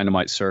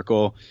Dynamite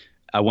Circle.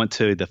 I went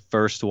to the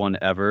first one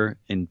ever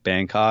in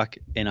Bangkok,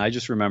 and I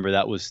just remember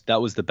that was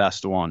the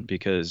best one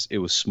because it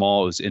was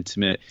small, it was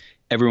intimate,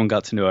 everyone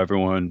got to know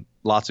everyone,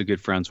 lots of good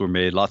friends were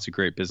made, lots of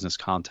great business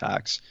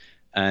contacts,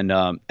 and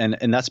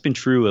that's been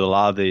true with a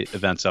lot of the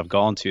events I've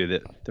gone to.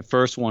 That the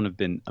first one have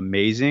been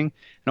amazing,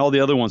 and all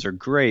the other ones are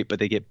great, but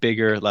they get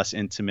bigger, less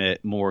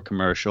intimate, more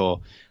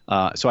commercial.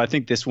 So I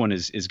think this one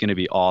is going to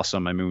be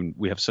awesome.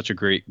 We have such a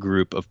great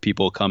group of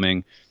people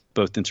coming,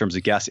 both in terms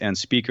of guests and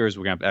speakers.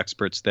 We're going to have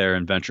experts there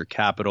in venture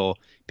capital,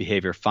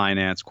 behavior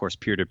finance, of course,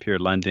 peer-to-peer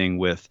lending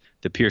with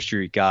the Pier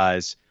Street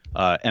guys.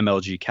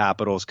 MLG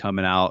Capital's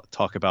coming out,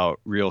 talk about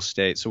real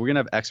estate. So we're going to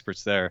have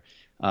experts there.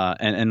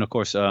 And of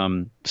course,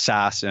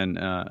 SaaS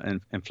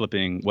and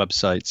flipping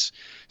websites.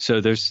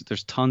 So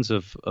there's tons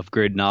of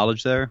great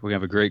knowledge there. We're going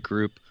to have a great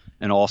group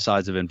in all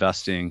sides of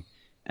investing.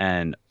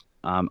 And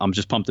I'm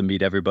just pumped to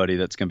meet everybody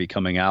that's going to be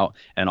coming out,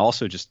 and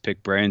also just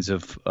pick brains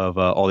of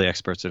all the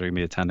experts that are going to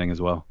be attending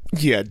as well.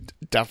 Yeah,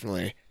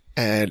 definitely.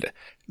 And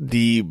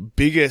the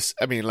biggest,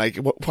 I mean, like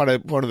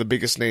one of the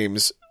biggest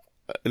names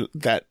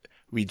that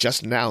we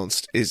just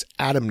announced is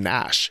Adam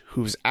Nash,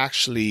 who's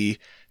actually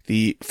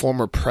the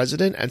former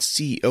president and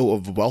CEO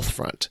of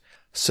Wealthfront.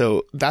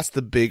 So that's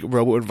the big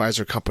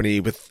robo-advisor company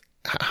with,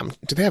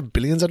 do they have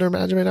billions under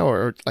management now,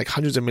 or like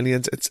hundreds of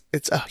millions?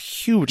 It's a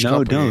huge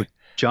company. No,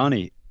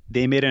 Johnny,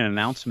 they made an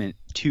announcement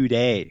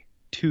today.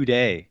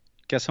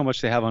 Guess how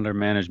much they have under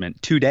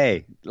management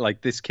today?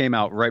 Like, this came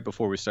out right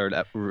before we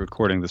started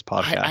recording this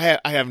podcast.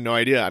 I have no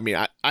idea. I mean,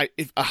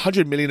 if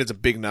 100 million is a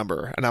big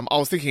number, and I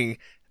was thinking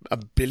a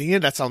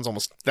billion, that sounds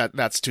almost,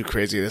 that's too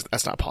crazy.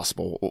 That's not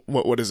possible.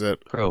 What is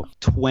it? Bro,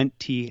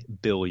 20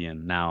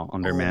 billion now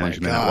under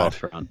management at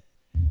Wealthfront.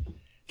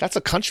 That's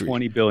a country.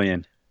 20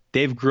 billion.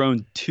 They've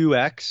grown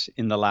 2x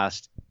in the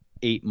last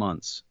 8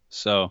 months.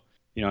 So,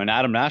 and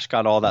Adam Nash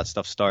got all that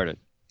stuff started.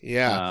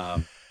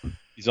 Yeah.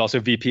 He's also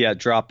VP at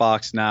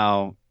Dropbox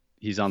now.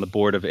 He's on the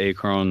board of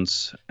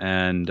Acrones,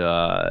 and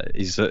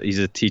he's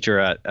a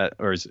teacher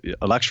or is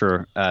a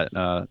lecturer at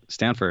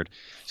Stanford.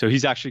 So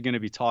he's actually going to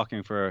be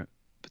talking for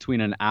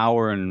between an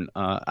hour and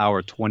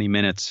hour 20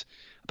 minutes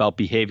about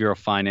behavioral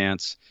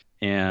finance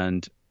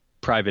and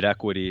private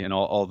equity and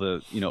all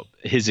the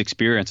his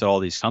experience at all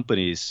these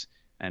companies.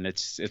 And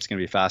it's going to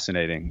be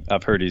fascinating.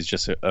 I've heard he's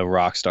just a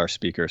rock star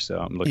speaker, so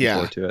I'm looking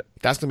forward to it.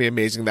 That's going to be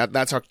amazing.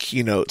 That's our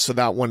keynote. So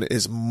that one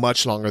is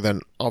much longer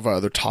than all of our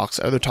other talks.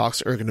 Other talks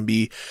are going to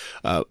be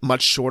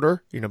much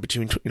shorter,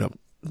 between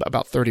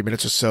about 30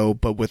 minutes or so,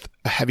 but with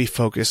a heavy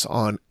focus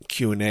on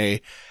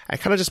Q&A and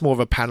kind of just more of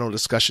a panel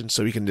discussion,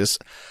 so we can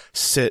just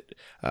sit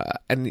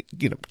and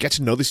get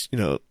to know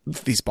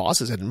these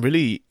bosses and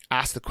really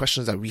ask the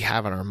questions that we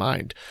have in our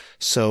mind.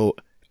 So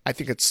I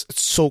think it's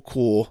so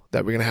cool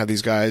that we're going to have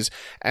these guys.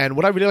 And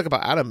what I really like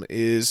about Adam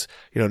is,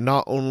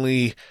 not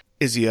only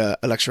is he a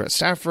lecturer at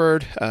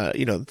Stanford,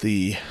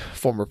 the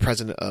former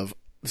president of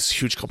this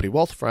huge company,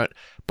 Wealthfront,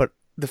 but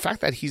the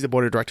fact that he's the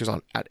board of directors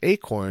at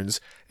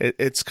Acorns,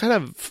 it's kind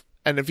of,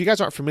 and if you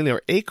guys aren't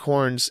familiar,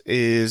 Acorns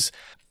is,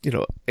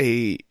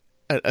 a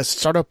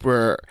startup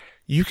where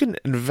you can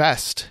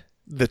invest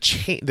the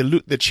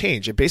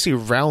change. It basically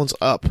rounds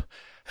up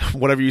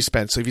whatever you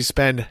spend. So if you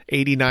spend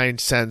 89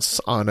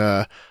 cents on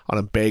a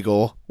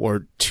bagel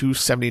or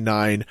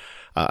 $2.79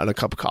 on a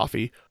cup of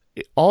coffee,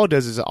 all it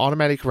does is it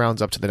automatically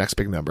rounds up to the next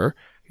big number.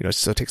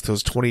 So it takes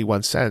those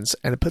 21 cents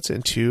and it puts it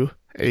into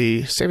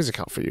a savings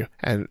account for you,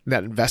 and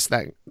that invest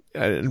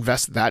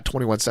that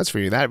 21 cents for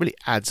you. That really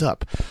adds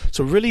up.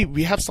 So really,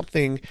 we have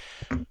something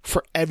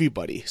for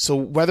everybody. So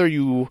whether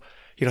you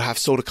have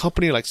sold a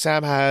company like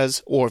Sam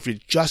has, or if you're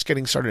just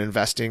getting started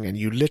investing and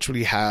you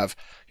literally have,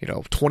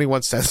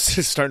 21 cents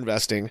to start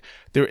investing,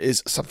 there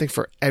is something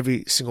for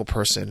every single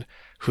person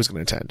who's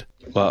going to attend.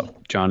 Well,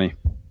 Johnny,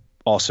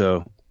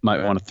 also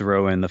might want to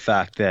throw in the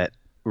fact that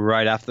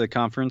right after the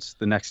conference,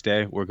 the next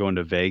day, we're going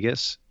to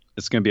Vegas.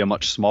 It's going to be a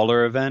much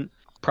smaller event.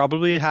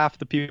 Probably half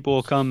the people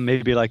will come,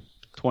 maybe like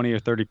 20 or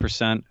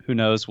 30%. Who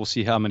knows? We'll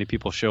see how many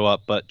people show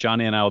up. But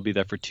Johnny and I will be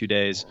there for 2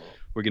 days.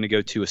 We're going to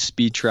go to a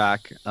speed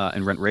track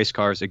and rent race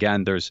cars.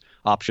 Again, there's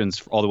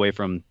options all the way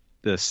from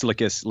the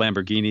slickest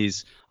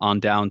Lamborghinis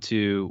on down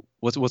to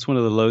what's one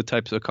of the low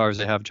types of cars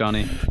they have,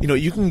 Johnny?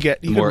 You can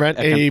rent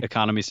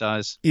economy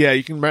size. Yeah,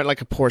 you can rent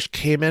like a Porsche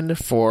Cayman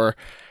for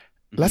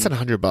less than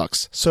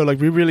 $100. So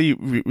like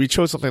we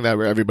chose something that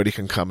where everybody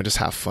can come and just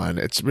have fun.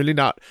 It's really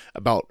not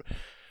about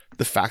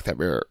the fact that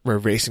we're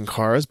racing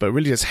cars, but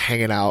really just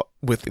hanging out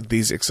with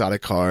these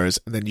exotic cars,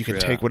 and then you can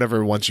take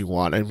whatever ones you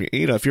want. And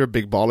if you're a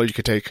big baller, you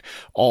could take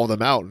all of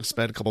them out and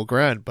spend a couple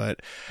grand.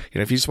 But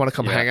if you just want to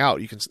come hang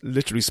out, you can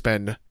literally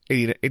spend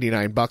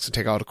 $89 and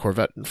take out a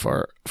Corvette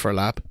for a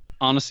lap.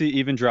 Honestly,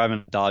 even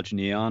driving a Dodge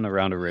Neon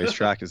around a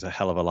racetrack is a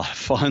hell of a lot of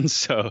fun.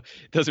 So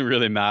it doesn't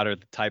really matter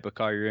the type of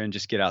car you're in.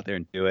 Just get out there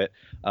and do it.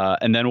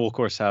 And then we'll, of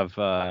course, have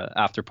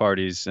after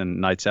parties and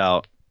nights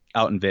out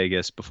in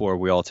Vegas before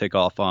we all take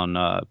off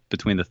on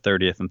between the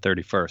 30th and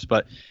 31st.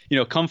 But,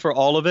 come for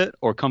all of it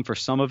or come for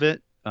some of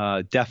it.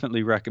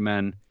 Definitely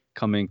recommend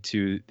coming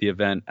to the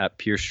event at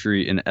Pierce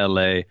Street in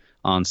LA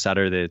on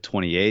Saturday the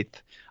 28th.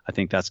 I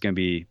think that's going to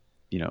be,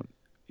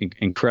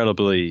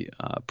 incredibly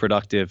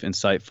productive,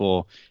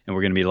 insightful, and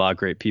we're going to meet a lot of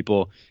great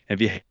people.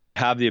 If you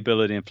have the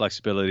ability and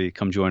flexibility,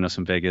 come join us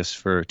in Vegas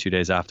for 2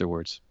 days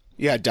afterwards.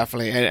 Yeah,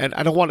 definitely. And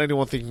I don't want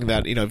anyone thinking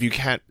that, if you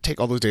can't take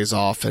all those days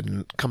off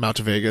and come out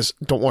to Vegas,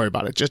 don't worry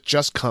about it.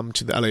 Just come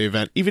to the LA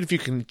event. Even if you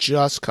can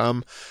just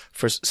come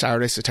for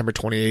Saturday, September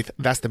 28th,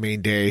 that's the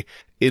main day.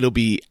 It'll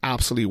be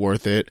absolutely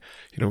worth it.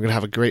 We're going to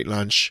have a great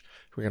lunch.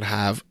 We're going to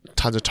have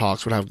tons of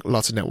talks. We're going to have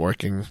lots of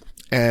networking.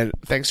 And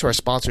thanks to our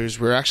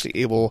sponsors, we're actually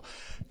able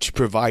to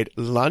provide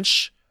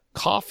lunch,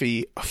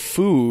 coffee,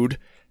 food,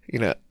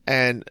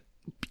 and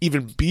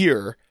even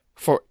beer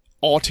for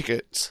all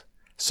tickets.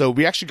 So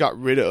we actually got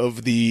rid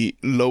of the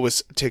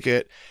lowest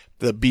ticket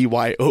the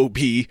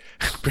BYOB,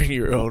 bring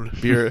your own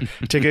beer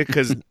ticket,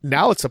 because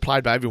now it's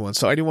supplied by everyone.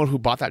 So anyone who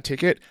bought that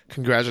ticket,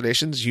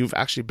 congratulations, you've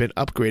actually been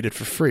upgraded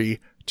for free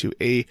to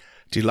a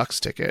deluxe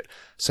ticket.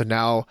 So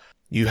now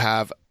you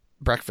have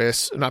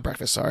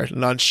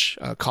lunch,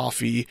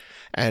 coffee,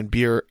 and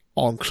beer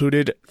all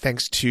included,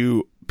 thanks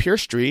to Pure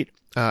Street.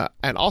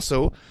 And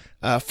also,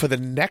 for the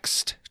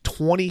next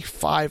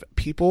 25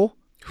 people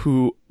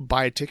who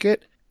buy a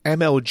ticket,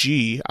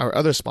 MLG, our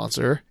other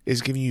sponsor,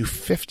 is giving you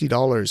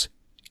 $50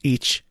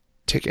 each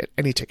ticket,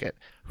 any ticket,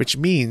 which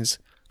means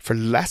for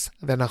less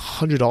than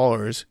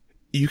 $100,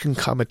 you can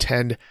come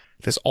attend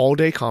this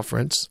all-day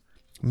conference,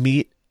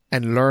 meet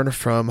and learn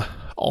from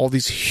all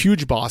these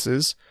huge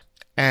bosses,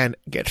 and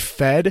get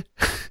fed,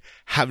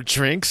 have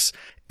drinks.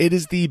 It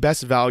is the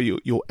best value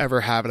you'll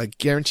ever have, and I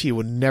guarantee it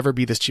will never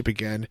be this cheap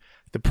again.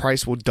 The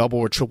price will double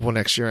or triple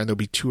next year, and there'll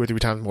be 2 or 3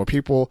 times more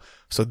people.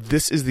 So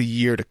this is the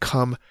year to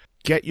come.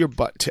 Get your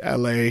butt to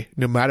LA,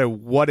 no matter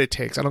what it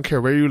takes. I don't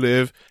care where you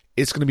live.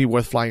 It's going to be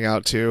worth flying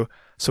out to.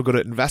 So go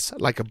to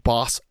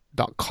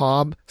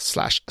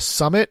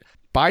investlikeaboss.com/summit.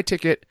 Buy a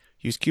ticket.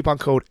 Use coupon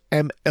code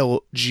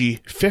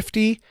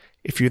MLG50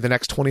 if you're the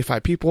next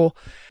 25 people.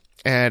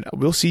 And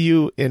we'll see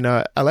you in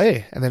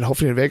LA and then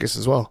hopefully in Vegas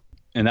as well.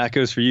 And that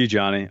goes for you,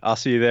 Johnny. I'll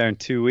see you there in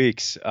 2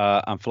 weeks.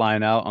 I'm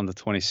flying out on the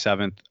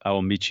 27th. I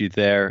will meet you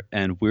there.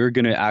 And we're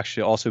going to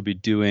actually also be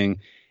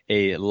doing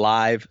a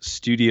live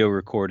studio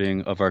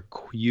recording of our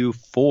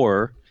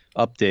Q4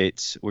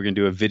 updates. We're going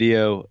to do a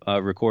video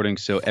recording.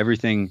 So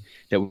everything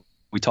that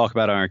we talk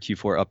about on our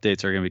Q4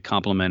 updates are going to be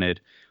complemented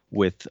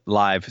with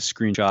live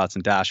screenshots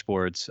and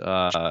dashboards.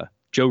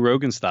 Joe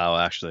Rogan style,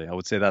 actually. I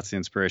would say that's the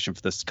inspiration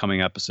for this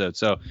coming episode.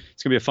 So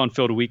it's going to be a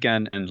fun-filled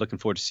weekend, and looking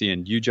forward to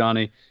seeing you,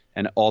 Johnny,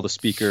 and all the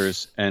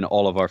speakers and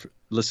all of our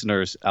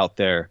listeners out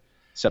there.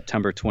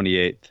 September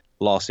 28th,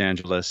 Los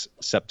Angeles.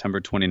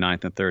 September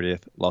 29th and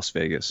 30th, Las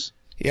Vegas.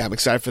 Yeah, I'm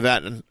excited for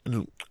that, and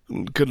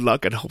good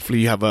luck, and hopefully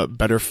you have a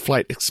better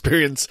flight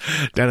experience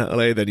down in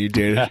LA than you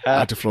did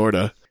out to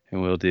Florida.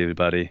 And we'll do,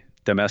 buddy.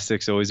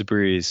 Domestic's always a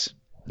breeze.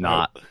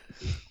 Not.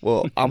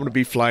 Well, I'm going to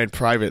be flying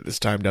private this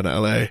time down to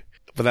LA,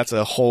 but that's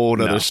a whole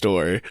nother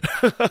story.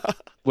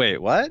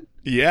 Wait, what?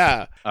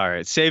 Yeah. All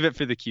right, save it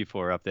for the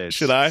Q4 updates.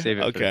 Should I? Save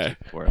it for the Q4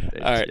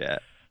 updates. All right. Yeah.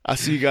 I'll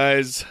see you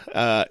guys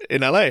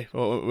in LA.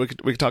 Well, we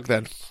can talk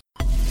then.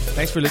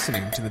 Thanks for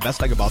listening to the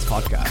Invest Like a Boss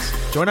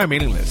podcast. Join our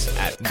mailing list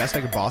at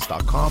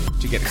investlikeaboss.com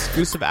to get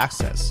exclusive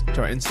access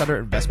to our insider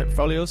investment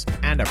portfolios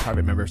and our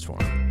private members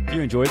forum. If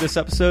you enjoyed this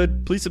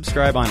episode, please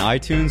subscribe on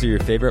iTunes or your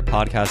favorite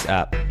podcast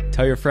app.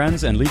 Tell your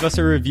friends and leave us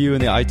a review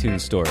in the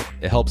iTunes store.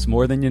 It helps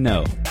more than you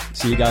know.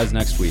 See you guys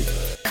next week.